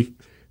Bowie.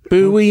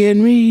 Bowie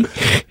and me.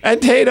 And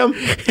Tatum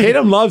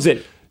loves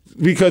it.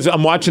 Because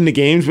I'm watching the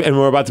games and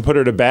we're about to put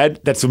her to bed.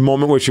 That's the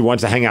moment where she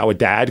wants to hang out with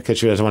Dad because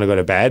she doesn't want to go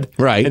to bed.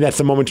 Right. And that's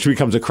the moment she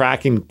becomes a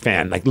Kraken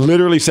fan. Like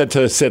literally said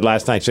to Sid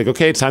last night, she's like,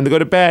 "Okay, it's time to go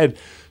to bed."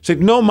 She's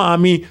like, "No,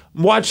 Mommy,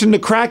 I'm watching the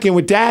Kraken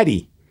with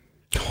Daddy."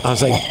 I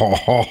was like,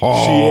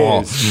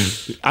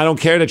 she is. I don't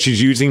care that she's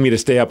using me to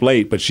stay up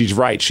late, but she's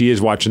right. She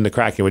is watching the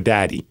Kraken with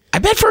Daddy. I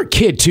bet for a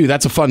kid, too,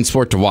 that's a fun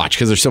sport to watch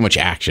because there's so much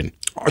action.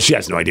 Oh, she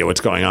has no idea what's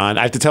going on.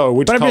 I have to tell her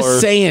which color. But I'm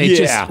just saying, it's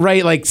just,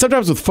 right? Like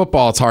sometimes with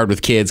football, it's hard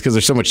with kids because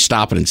there's so much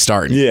stopping and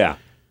starting. Yeah.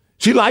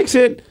 She likes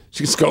it.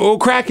 She's go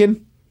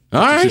Kraken.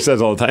 All right. She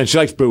says all the time. And she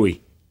likes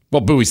Bowie.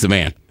 Well, Bowie's the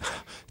man.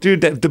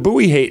 Dude, the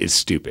Bowie hate is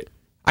stupid.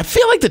 I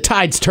feel like the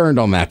tide's turned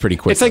on that pretty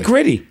quickly. It's like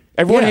Gritty.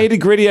 Everyone hated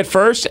Gritty at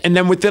first, and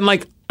then within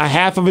like a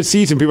half of a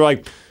season, people are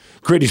like,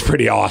 "Gritty's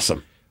pretty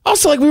awesome."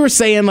 Also, like we were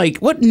saying, like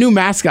what new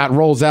mascot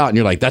rolls out and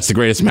you're like, "That's the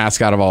greatest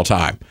mascot of all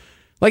time."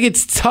 Like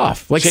it's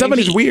tough. Like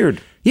somebody's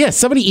weird. Yeah,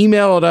 somebody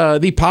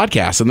emailed the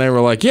podcast and they were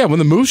like, "Yeah, when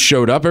the Moose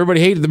showed up, everybody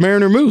hated the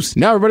Mariner Moose.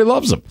 Now everybody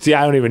loves them." See,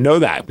 I don't even know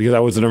that because I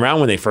wasn't around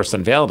when they first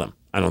unveiled him.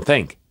 I don't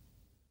think.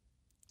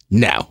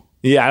 No.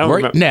 Yeah, I don't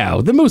remember.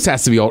 No, the Moose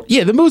has to be old.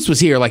 Yeah, the Moose was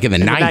here like in the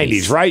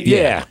 90s. Right?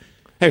 Yeah.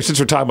 Hey, since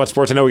we're talking about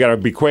sports, I know we got to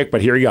be quick, but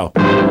here we go.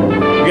 We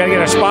got to get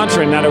our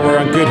sponsor in now that we're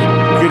on good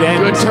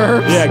ends. Good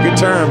terms. Yeah, good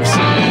terms.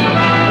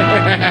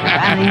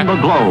 Spanning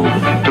the globe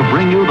to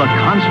bring you the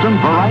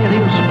constant variety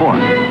of sport,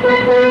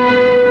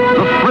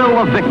 the thrill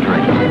of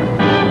victory,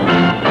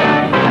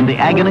 and the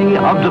agony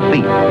of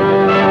defeat.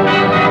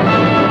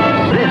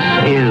 This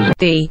is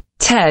The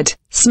Ted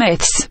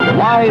Smith's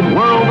Wide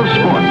World of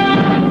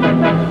Sports.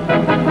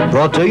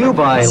 Brought to you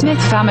by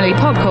Smith Family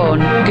Popcorn.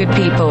 Good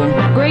people,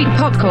 great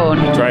popcorn.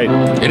 That's right.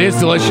 It is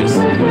delicious.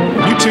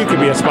 You too could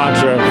be a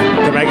sponsor of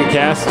the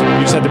Megacast.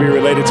 You just have to be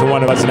related to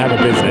one of us and have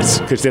a business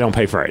because they don't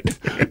pay for it.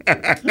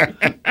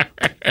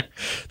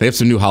 They have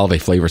some new holiday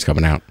flavors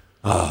coming out.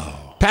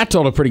 Oh. Pat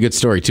told a pretty good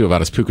story, too,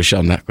 about his puka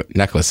shell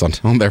necklace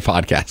on their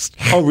podcast.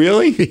 Oh,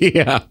 really?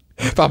 Yeah.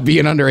 About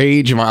being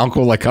underage and my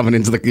uncle like coming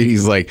into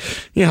he's like,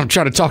 I'm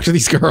trying to talk to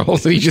these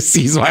girls and he just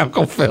sees my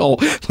Uncle Phil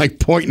like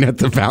pointing at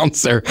the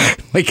bouncer,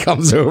 like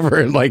comes over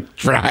and like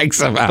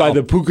drags him out. By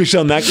the puka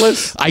shell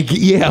necklace?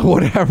 Yeah,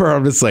 whatever.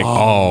 I'm just like,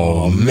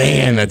 oh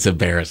man, that's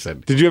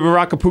embarrassing. Did you ever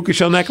rock a puka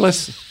shell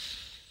necklace?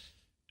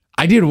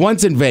 I did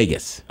once in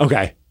Vegas.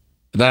 Okay.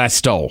 That I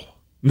stole.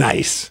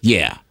 Nice.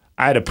 Yeah.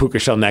 I had a puka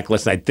shell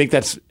necklace and I think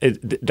that's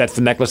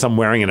the necklace I'm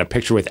wearing in a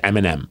picture with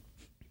Eminem.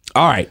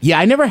 All right. Yeah,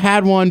 I never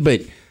had one,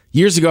 but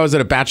years ago, I was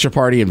at a bachelor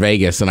party in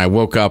Vegas, and I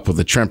woke up with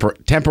a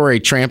temporary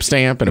tramp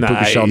stamp and a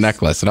puka shell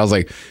necklace. And I was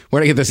like,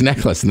 where'd I get this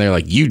necklace? And they're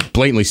like, you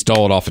blatantly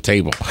stole it off a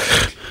table.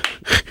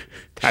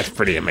 That's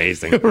pretty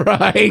amazing.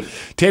 Right?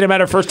 Tatum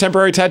had her first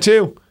temporary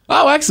tattoo.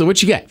 Oh, excellent.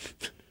 What'd you get?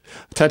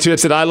 A tattoo that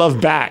said, "I love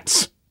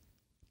bats."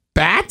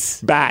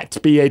 Bats? Bats.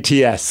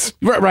 B-A-T-S.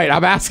 Right.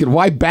 I'm asking,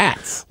 why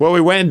bats? Well, we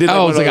went and did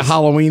it's like a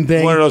Halloween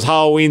thing? One of those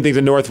Halloween things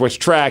in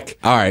Northwest Track.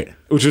 All right.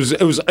 Which was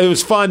it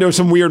was fun. There were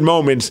some weird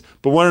moments,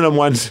 but one of them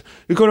ones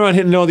we go around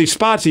hitting all these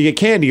spots. You get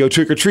candy, go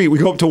trick or treat. We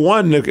go up to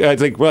one.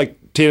 It's like we're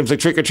like Tatum's like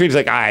trick or treat. He's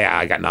like,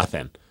 I got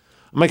nothing.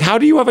 I'm like, how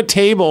do you have a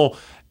table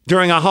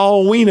during a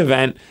Halloween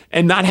event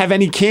and not have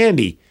any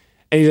candy?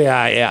 And he's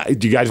like, yeah.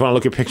 Do you guys want to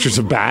look at pictures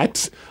of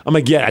bats? I'm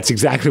like, yeah, that's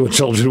exactly what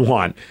children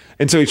want.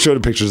 And so he showed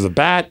the pictures of the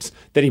bats.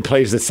 Then he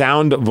plays the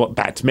sound of what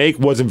bats make.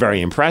 Wasn't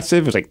very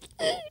impressive. It was like,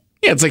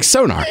 yeah, it's like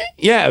sonar.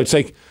 Yeah, it's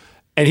like.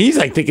 And he's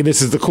like thinking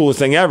this is the coolest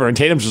thing ever. And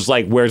Tatum's just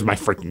like, where's my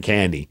freaking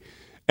candy?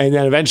 And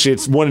then eventually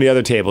it's one of the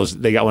other tables.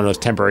 They got one of those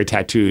temporary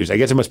tattoos. I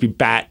guess it must be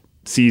bat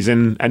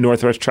season at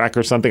Northwest Track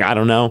or something. I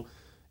don't know.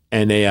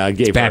 And they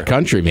gave her. Bat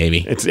country,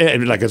 maybe. It's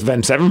like a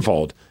Avenged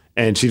Sevenfold.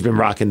 And she's been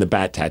rocking the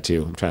bat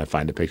tattoo. I'm trying to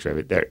find a picture of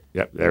it. There.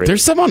 Yep, there it is.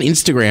 There's some on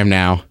Instagram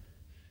now.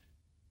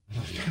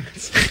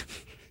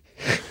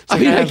 I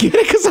mean, I get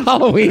it because of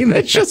Halloween.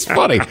 That's just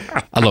funny.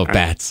 I love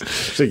bats.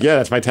 She's like, yeah,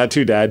 that's my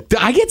tattoo, Dad.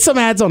 I get some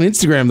ads on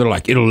Instagram that are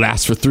like, it'll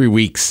last for 3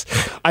 weeks.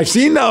 I've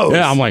seen those.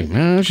 Yeah, I'm like,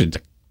 man, I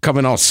should come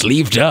in all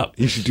sleeved up.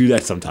 You should do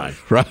that sometime.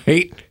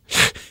 Right?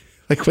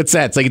 Like, what's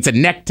that? It's like, it's a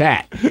neck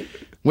tat.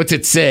 What's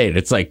it say?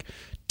 It's like,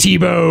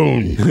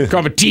 T-bone.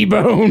 Call me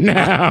T-bone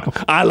now.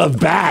 I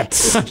love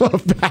bats. I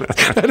love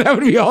bats. That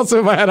would be awesome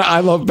if I had an I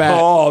love bats.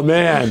 Oh,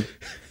 man.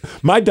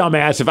 My dumb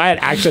ass, if I had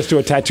access to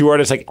a tattoo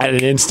artist like at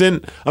an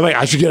instant, I'm like,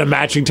 I should get a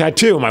matching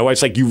tattoo. My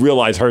wife's like, you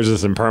realize hers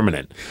isn't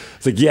permanent.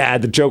 It's like, yeah,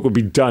 the joke would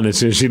be done as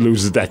soon as she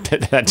loses that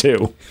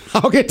tattoo.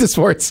 I'll get to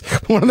sports.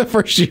 One of the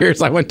first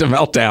years I went to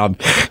Meltdown,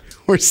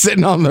 we're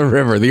sitting on the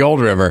river, the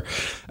old river,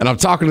 and I'm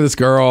talking to this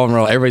girl, and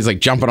everybody's like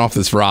jumping off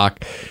this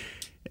rock,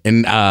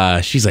 and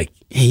she's like,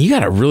 hey, you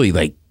got a really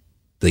like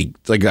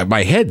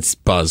my head's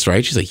buzzed,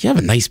 right? She's like, you have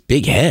a nice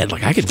big head.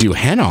 Like, I could do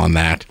henna on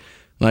that.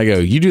 And I go,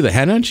 you do the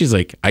henna? And she's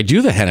like, I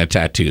do the henna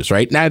tattoos,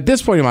 right? Now, at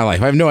this point in my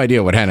life, I have no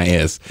idea what henna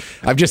is.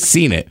 I've just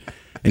seen it.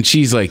 And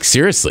she's like,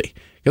 seriously?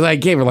 Because I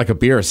gave her like a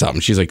beer or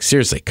something. She's like,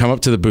 seriously, come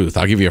up to the booth.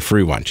 I'll give you a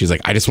free one. She's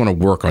like, I just want to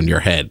work on your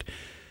head.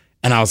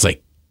 And I was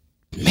like,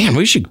 man,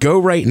 we should go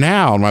right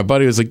now. And my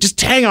buddy was like, just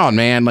hang on,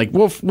 man. Like,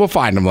 we'll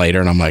find him later.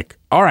 And I'm like,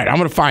 all right, I'm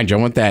going to find you. I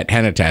want that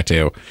henna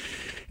tattoo.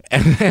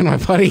 And then my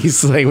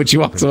buddy's like, when she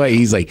walks away,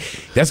 he's like,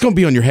 that's going to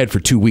be on your head for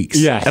 2 weeks.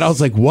 Yeah. And I was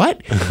like,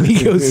 what?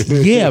 He goes,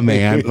 yeah,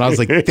 man. And I was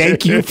like,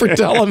 thank you for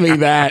telling me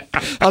that.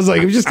 I was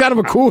like, it was just kind of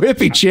a cool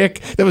hippie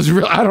chick that was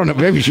real. I don't know.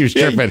 Maybe she was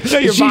tripping. Yeah,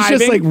 you're She's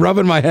just vibing. like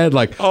rubbing my head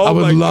like, I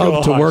would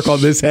love to work on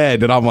this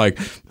head. And I'm like,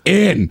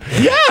 in.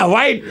 Yeah,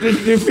 right?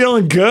 You're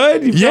feeling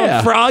good? You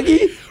feeling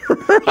froggy?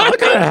 I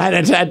could have had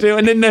a tattoo,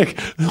 and then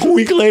a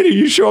week later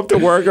you show up to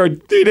work, or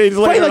 3 days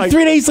later. Like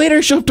 3 days later,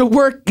 I show up to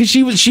work because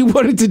she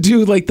wanted to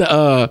do like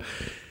the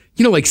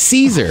like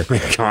Caesar. Oh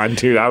my God,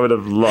 dude, I would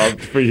have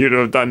loved for you to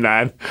have done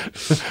that.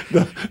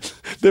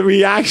 The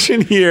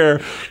reaction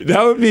here,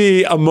 that would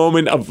be a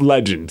moment of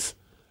legends.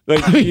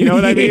 Like, you know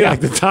what I mean? Yeah.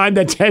 Like the time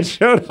that Ted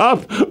showed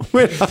up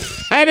with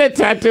a henna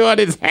tattoo on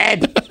his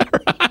head.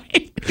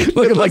 Right.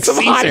 Looking like some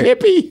Caesar. hot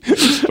hippie.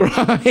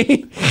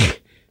 Right.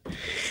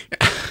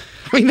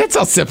 I mean, that's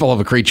how simple of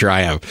a creature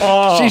I am.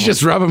 Oh. She's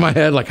just rubbing my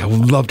head like, I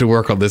would love to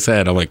work on this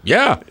head. I'm like,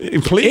 yeah,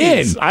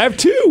 Please. I have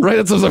two. Right,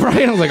 that's what I was like.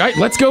 Right, I was like, all right,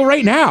 let's go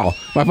right now.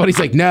 My buddy's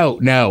like,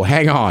 no,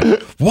 hang on.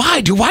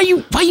 Why? Why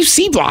you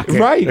C blocking?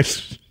 Right.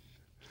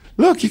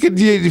 Look,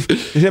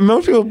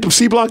 most people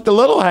C block the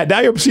little head.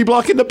 Now you're C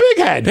blocking the big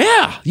head.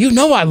 Yeah, you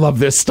know I love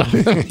this stuff.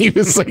 He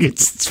was like,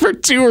 it's for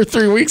 2 or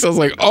 3 weeks. I was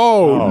like,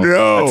 oh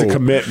no, That's a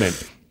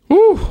commitment.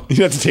 Woo.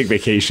 You have to take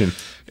vacation.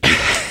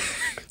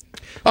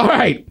 All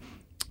right.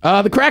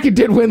 The Kraken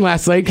did win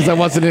last night because I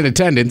wasn't in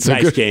attendance. So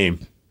Nice game.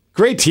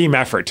 Great team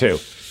effort, too.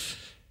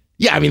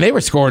 Yeah, I mean, they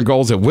were scoring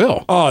goals at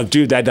will. Oh,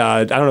 dude, that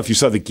I don't know if you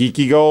saw the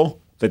geeky goal,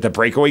 the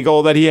breakaway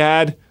goal that he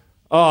had.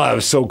 Oh, that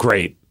was so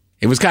great.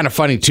 It was kind of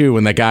funny, too,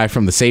 when that guy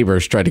from the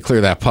Sabres tried to clear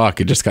that puck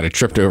and just kind of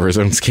tripped over his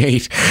own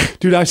skate.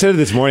 Dude, I said it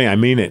this morning. I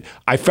mean it.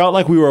 I felt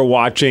like we were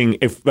watching,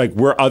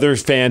 we're other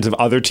fans of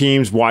other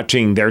teams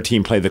watching their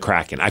team play the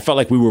Kraken. I felt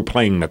like we were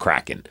playing the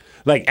Kraken.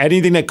 Like,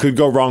 anything that could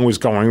go wrong was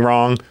going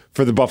wrong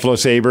for the Buffalo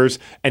Sabres,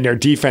 and their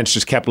defense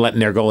just kept letting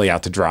their goalie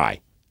out to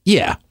dry.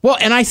 Yeah. Well,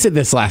 and I said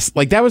this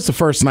that was the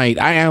first night.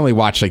 I only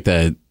watched, like,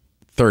 the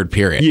third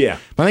period. Yeah.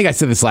 But I think I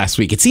said this last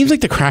week. It seems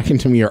like the Kraken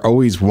to me are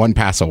always one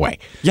pass away.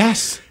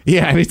 Yes.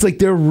 Yeah, and it's like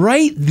they're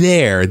right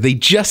there. They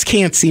just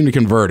can't seem to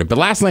convert it. But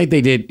last night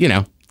they did,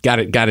 got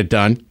it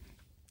done.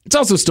 It's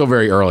also still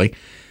very early.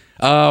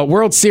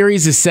 World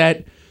Series is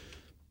set.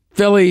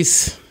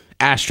 Phillies,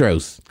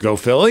 Astros. Go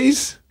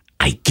Phillies?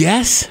 I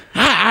guess.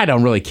 I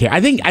don't really care. I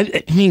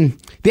mean,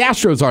 the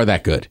Astros are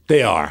that good.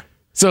 They are.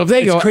 So if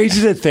they It's go...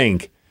 crazy to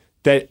think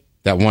that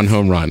one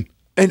home run.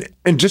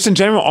 And just in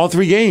general, all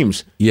 3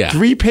 games,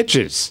 3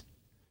 pitches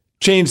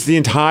changed the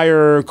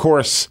entire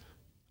course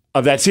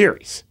of that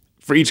series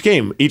for each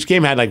game. Each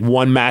game had like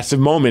one massive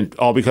moment,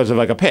 all because of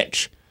like a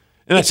pitch.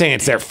 I'm not saying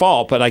it's their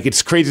fault, but like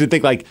it's crazy to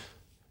think like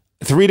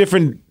 3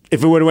 different.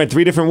 If it would have went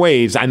 3 different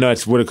ways, I know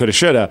it's woulda, coulda,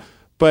 shoulda,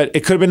 but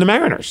it could have been the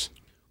Mariners.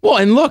 Well,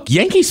 and look,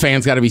 Yankees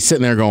fans got to be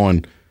sitting there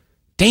going,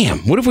 "Damn,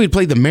 what if we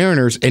played the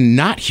Mariners and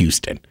not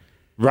Houston?"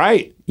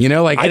 Right.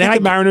 I think the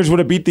Mariners would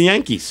have beat the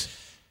Yankees.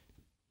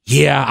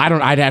 Yeah,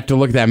 I'd have to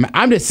look at that.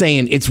 I'm just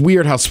saying it's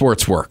weird how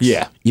sports works.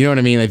 Yeah. You know what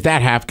I mean? If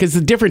that happens, because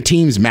the different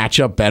teams match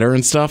up better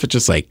and stuff, it's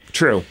just like...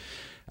 True.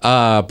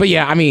 But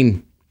yeah, I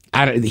mean,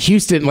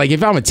 Houston, like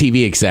if I'm a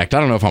TV exec, I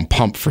don't know if I'm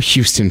pumped for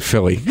Houston,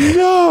 Philly.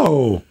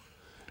 No.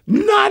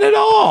 Not at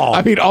all.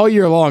 I mean, all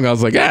year long, I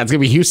was like, it's going to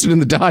be Houston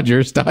and the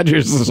Dodgers.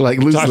 Dodgers is like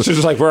losing. Dodgers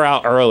is like, we're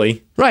out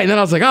early. Right, and then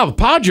I was like, the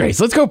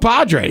Padres. Let's go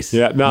Padres.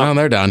 Yeah, no,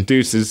 they're done.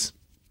 Deuces.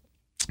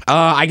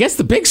 I guess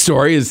the big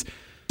story is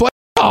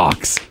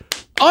Hawks.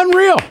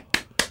 Unreal.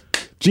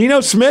 Geno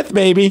Smith,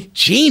 baby.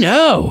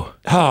 Geno.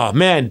 Oh,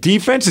 man.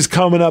 Defense is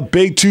coming up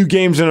big 2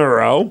 games in a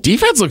row.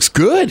 Defense looks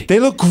good.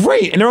 They look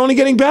great, and they're only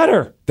getting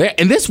better.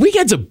 And this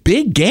weekend's a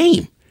big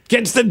game.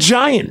 Against the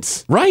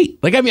Giants. Right.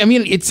 Like, I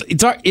mean, it's.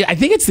 I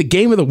think it's the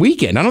game of the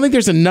weekend. I don't think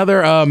there's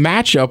another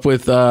matchup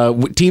with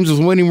teams with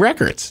winning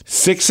records.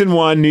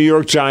 6-1 New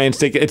York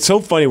Giants. It's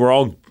so funny. We're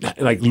all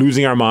like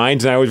losing our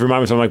minds, and I always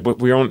remind myself, I'm like,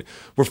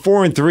 we're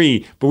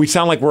 4-3, but we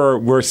sound like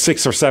we're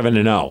 6 or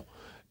 7-0.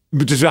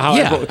 Just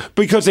how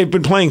because they've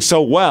been playing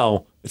so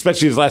well,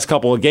 especially these last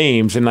couple of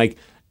games, and like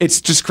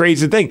it's just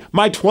crazy to think.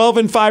 My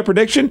 12-5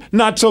 prediction,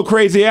 not so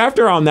crazy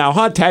after all now,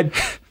 huh, Ted?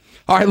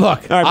 All right,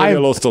 look. All right, maybe a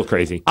little still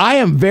crazy. I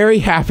am very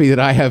happy that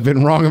I have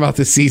been wrong about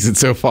this season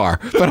so far,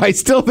 but I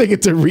still think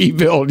it's a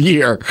rebuild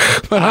year.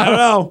 But I don't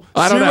know.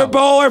 Super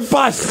Bowl or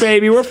bust,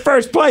 baby. We're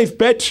first place,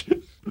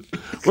 bitch.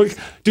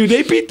 Dude,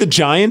 they beat the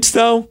Giants,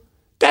 though.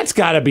 That's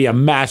got to be a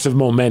massive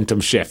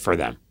momentum shift for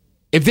them.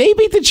 If they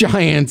beat the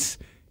Giants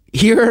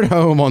here at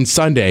home on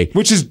Sunday,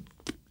 which is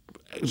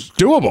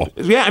doable.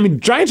 Yeah, I mean,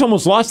 Giants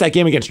almost lost that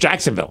game against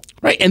Jacksonville.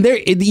 Right, and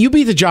you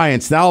beat the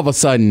Giants, now all of a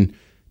sudden,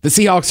 the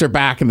Seahawks are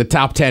back in the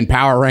top 10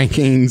 power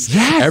rankings.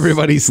 Yes.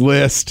 Everybody's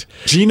list.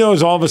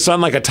 Geno's all of a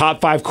sudden like a top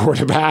 5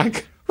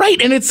 quarterback. Right,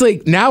 and it's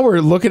like now we're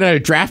looking at a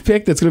draft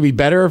pick that's going to be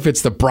better if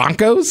it's the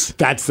Broncos.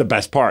 That's the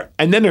best part.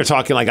 And then they're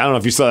talking like, I don't know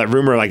if you saw that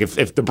rumor, like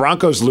if the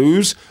Broncos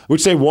lose,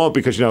 which they won't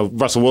because,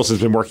 Russell Wilson's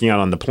been working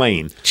out on the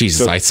plane.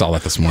 Jesus, I saw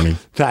that this morning.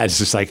 That's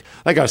just like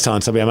I was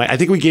telling somebody, I'm like, I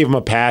think we gave him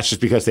a pass just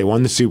because they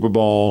won the Super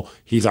Bowl.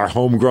 He's our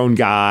homegrown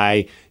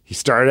guy. He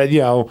started,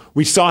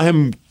 we saw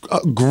him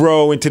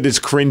grow into this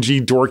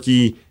cringy,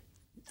 dorky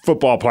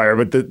football player.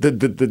 But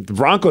the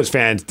Broncos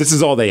fans, this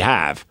is all they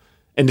have.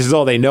 And this is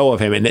all they know of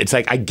him. And it's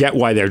like, I get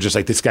why they're just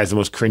like, this guy's the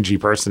most cringy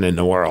person in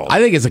the world.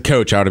 I think as a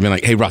coach, I would have been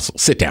like, hey, Russell,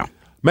 sit down.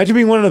 Imagine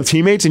being one of the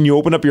teammates and you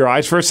open up your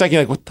eyes for a second.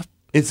 You're like, what the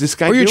is this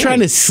guy doing? Or you're trying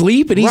to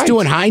sleep and he's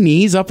doing high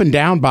knees up and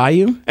down by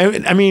you.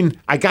 I mean,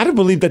 I got to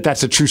believe that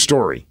that's a true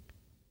story.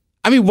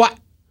 I mean, what?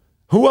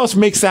 Who else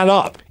makes that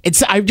up?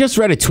 I just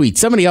read a tweet.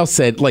 Somebody else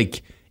said,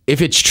 like,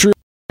 if it's true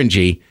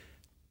cringy,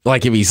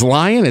 like if he's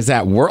lying, is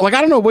that worse? Like,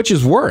 I don't know which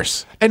is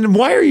worse. And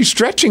why are you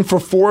stretching for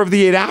 4 of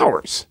the 8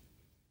 hours?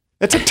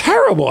 That's a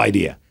terrible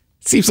idea.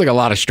 Seems like a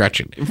lot of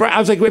stretching. I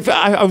was like,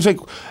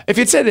 if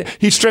it said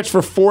he stretched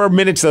for 4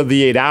 minutes of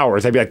the 8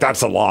 hours, I'd be like,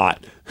 that's a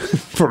lot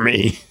for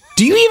me.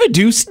 Do you even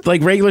do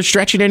like regular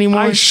stretching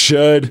anymore? I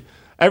should.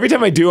 Every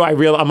time I do,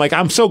 I'm like,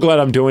 I'm so glad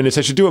I'm doing this.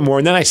 I should do it more.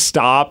 And then I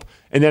stop,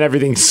 and then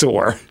everything's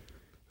sore.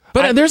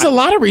 But there's a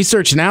lot of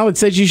research now that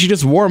says you should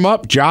just warm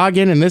up,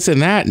 jogging, and this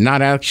and that, and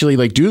not actually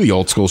like do the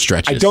old school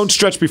stretches. I don't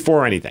stretch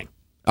before anything.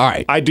 All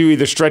right. I do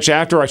either stretch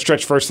after or I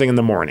stretch first thing in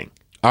the morning.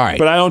 All right.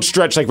 But I don't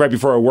stretch like right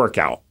before a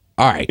workout.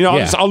 All right.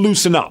 I'll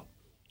loosen up.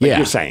 Like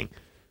you're saying.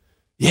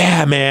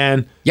 Yeah,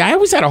 man. Yeah, I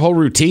always had a whole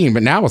routine,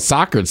 but now with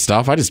soccer and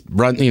stuff, I just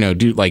run,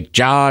 do like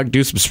jog,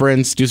 do some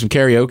sprints, do some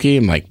karaoke.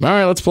 I'm like, all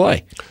right, let's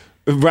play.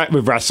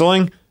 With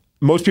wrestling,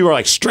 most people are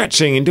like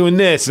stretching and doing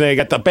this, and they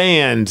got the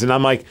bands, and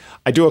I'm like,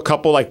 I do a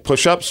couple like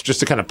push-ups just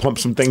to kind of pump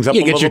some things up.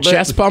 You get your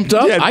chest pumped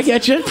up. Yeah, I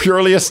get you.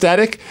 Purely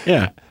aesthetic.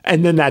 Yeah,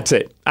 and then that's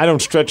it. I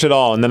don't stretch at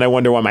all, and then I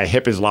wonder why my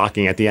hip is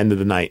locking at the end of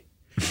the night.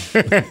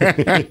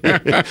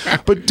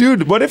 But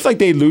dude, what if like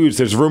they lose?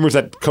 There's rumors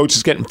that coach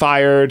is getting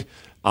fired,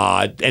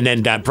 and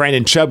then that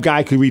Brandon Chubb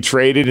guy could be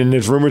traded, and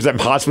there's rumors that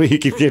possibly he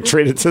could get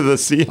traded to the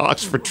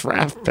Seahawks for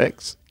draft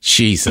picks.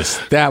 Jesus,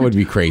 that would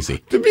be crazy.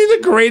 To be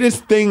the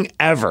greatest thing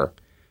ever.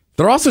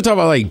 They're also talking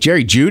about like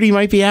Jerry Jeudy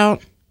might be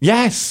out.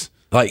 Yes,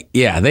 like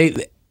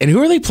and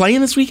who are they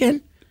playing this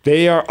weekend?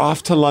 They are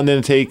off to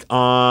London to take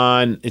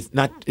on.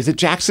 Is it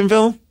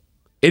Jacksonville?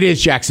 It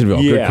is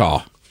Jacksonville. Yeah. Good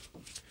call.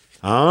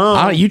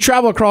 Oh, you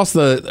travel across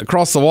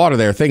the water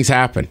there. Things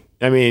happen.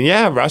 I mean,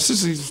 yeah, Russ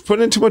he's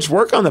putting in too much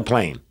work on the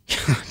plane.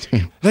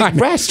 Like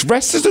rest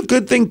is a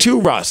good thing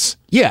too, Russ.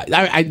 Yeah,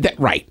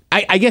 right.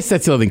 I guess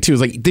that's the other thing too.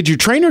 Is like, did your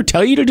trainer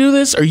tell you to do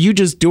this, or are you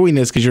just doing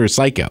this because you're a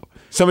psycho?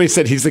 Somebody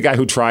said he's the guy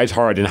who tries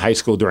hard in high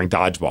school during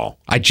dodgeball.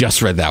 I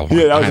just read that one.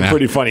 Yeah, that was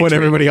pretty funny. When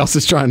everybody else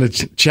is trying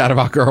to chat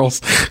about girls.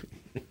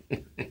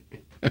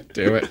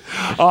 Do it.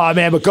 Oh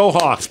man, but go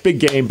Hawks! Big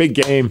game, big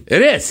game.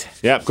 It is.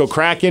 Yep, go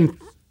Kraken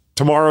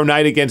tomorrow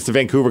night against the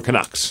Vancouver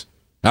Canucks.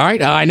 All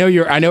right, I know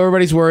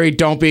everybody's worried.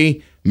 Don't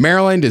be.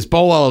 Maryland is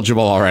bowl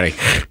eligible already.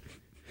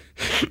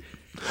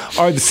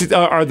 Are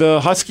the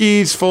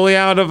Huskies fully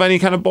out of any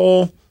kind of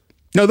bowl?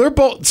 No, they're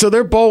bowl. So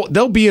they're bowl.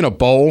 They'll be in a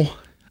bowl,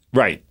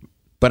 right?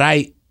 But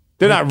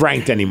they're not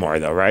ranked anymore,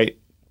 though, right?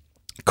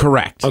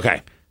 Correct.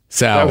 Okay,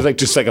 so that was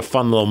just like a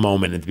fun little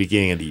moment at the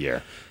beginning of the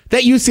year.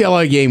 That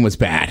UCLA game was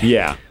bad.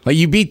 Yeah, like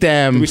you beat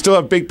them. Do we still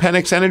have Big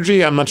Penix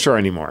energy? I'm not sure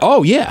anymore.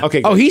 Oh yeah.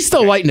 Okay. Good. Oh, he's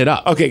still lighting it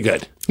up. Okay,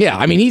 good. Yeah,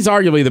 I mean he's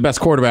arguably the best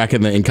quarterback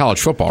in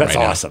college football. That's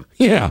right awesome.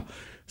 Now. Yeah.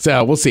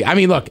 So we'll see. I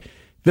mean, look,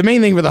 the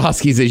main thing for the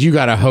Huskies is you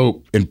got to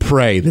hope and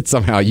pray that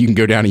somehow you can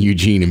go down to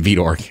Eugene and beat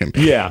Oregon.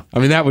 Yeah. I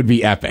mean that would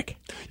be epic.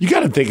 You got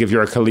to think if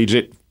you're a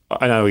collegiate.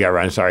 I know we got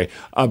Ryan. Sorry,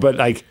 but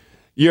like.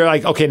 You're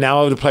like, okay,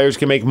 now the players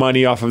can make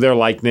money off of their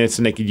likeness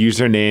and they could use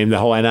their name, the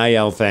whole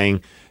NIL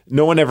thing.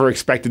 No one ever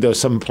expected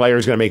some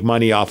players going to make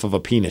money off of a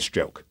penis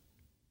joke.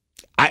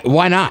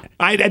 Why not?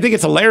 I think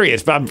it's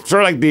hilarious, but I'm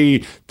sure like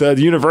the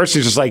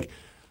university's just like,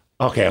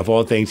 okay, of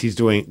all things he's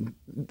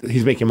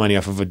making money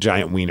off of a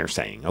giant wiener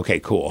saying. Okay,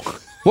 cool.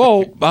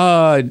 Well,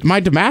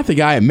 my DeMatha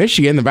guy at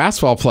Michigan, the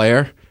basketball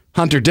player,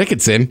 Hunter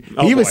Dickinson,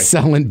 he was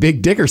selling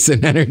Big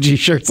Dickerson energy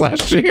shirts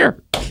last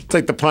year. It's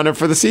like the punter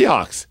for the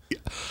Seahawks.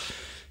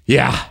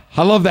 Yeah,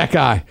 I love that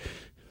guy.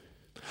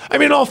 I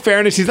mean, in all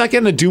fairness, he's not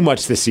getting to do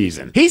much this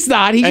season. He's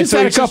not. He just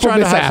had a couple trying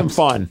mishaps. to have some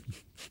fun.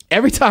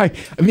 every time,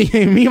 me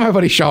and my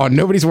buddy Sean,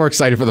 nobody's more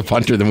excited for the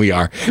punter than we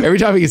are. Every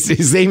time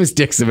his name is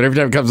Dixon, but every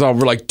time he comes on,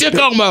 we're like,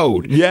 Dicko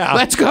mode. Yeah.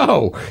 Let's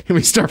go. And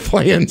we start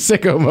playing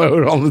sicko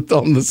mode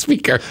on the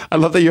speaker. I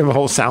love that you have a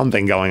whole sound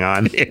thing going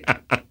on. Yeah.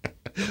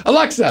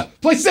 Alexa,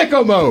 play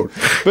sicko mode.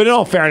 But in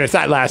all fairness,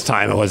 that last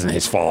time, it wasn't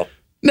his fault.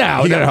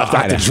 No, He got left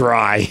out to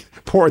dry.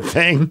 Poor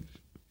thing.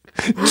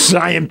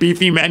 Giant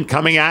beefy men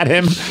coming at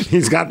him.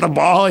 He's got the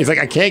ball. He's like,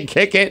 I can't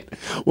kick it.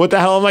 What the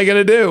hell am I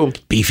going to do?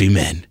 Beefy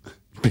men.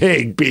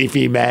 Big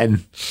beefy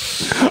men.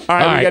 All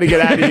right, we got to get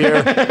out of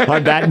here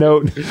on that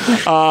note.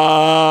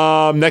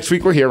 Next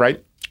week we're here,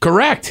 right?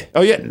 Correct.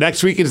 Oh, yeah.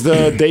 Next week is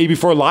the day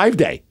before Live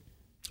Day.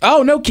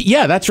 Oh, no.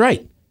 Yeah, that's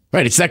right.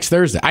 Right, it's next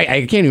Thursday. I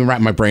can't even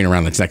wrap my brain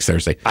around it's next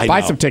Thursday.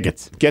 Buy some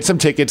tickets. Get some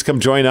tickets. Come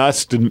join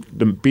us. The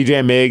BJ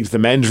and Migs, the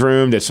men's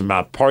room. There's some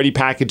party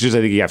packages.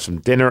 I think you have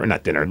some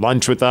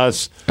lunch with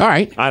us. All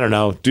right. I don't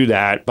know. Do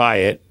that. Buy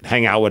it.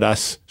 Hang out with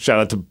us. Shout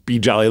out to Be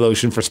Jolly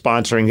Lotion for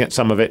sponsoring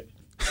some of it.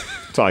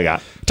 That's all I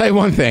got. Tell you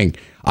one thing.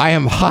 I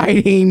am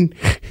hiding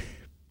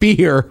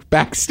beer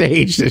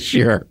backstage this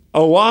year.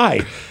 Oh,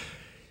 why?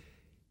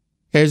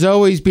 There's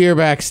always beer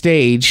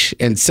backstage,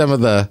 and some of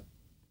the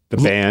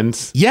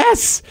bands.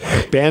 Yes.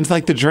 Bands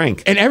like to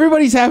drink. And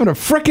everybody's having a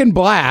frickin'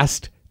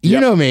 blast.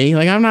 You know me.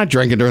 Like, I'm not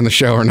drinking during the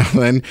show or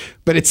nothing.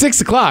 But at 6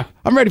 o'clock,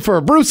 I'm ready for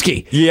a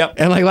brewski. Yep.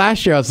 And like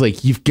last year, I was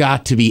like, you've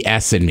got to be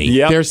S-ing me.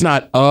 Yep. There's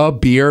not a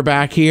beer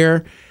back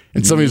here.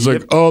 And somebody's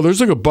like, oh, there's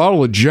like a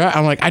bottle of Jack.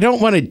 I'm like, I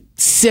don't want to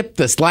sip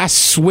this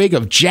last swig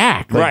of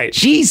Jack. Like, right.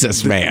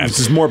 Jesus, man. This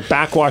is more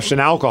backwash than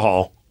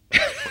alcohol.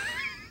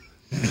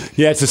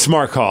 Yeah, it's a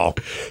smart call.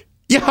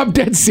 Yeah, I'm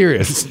dead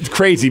serious. It's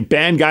crazy.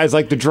 Band guys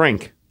like to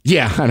drink.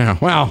 Yeah, I know.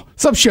 Well,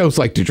 some shows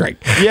like to drink.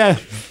 Yeah.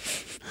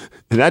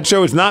 And that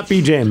show is not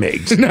BJ and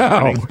Migs.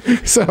 No.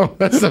 So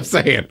that's what I'm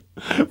saying.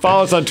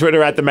 Follow us on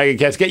Twitter at the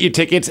Megacast. Get your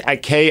tickets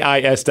at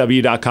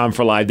KISW.com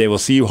for Live Day. We'll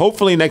see you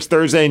hopefully next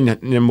Thursday,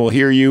 and we'll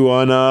hear you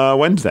on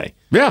Wednesday.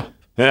 Yeah.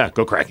 Yeah,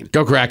 go Kraken.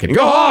 Go Kraken.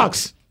 Go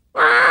Hawks!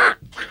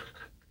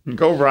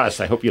 Go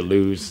Russ. I hope you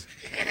lose.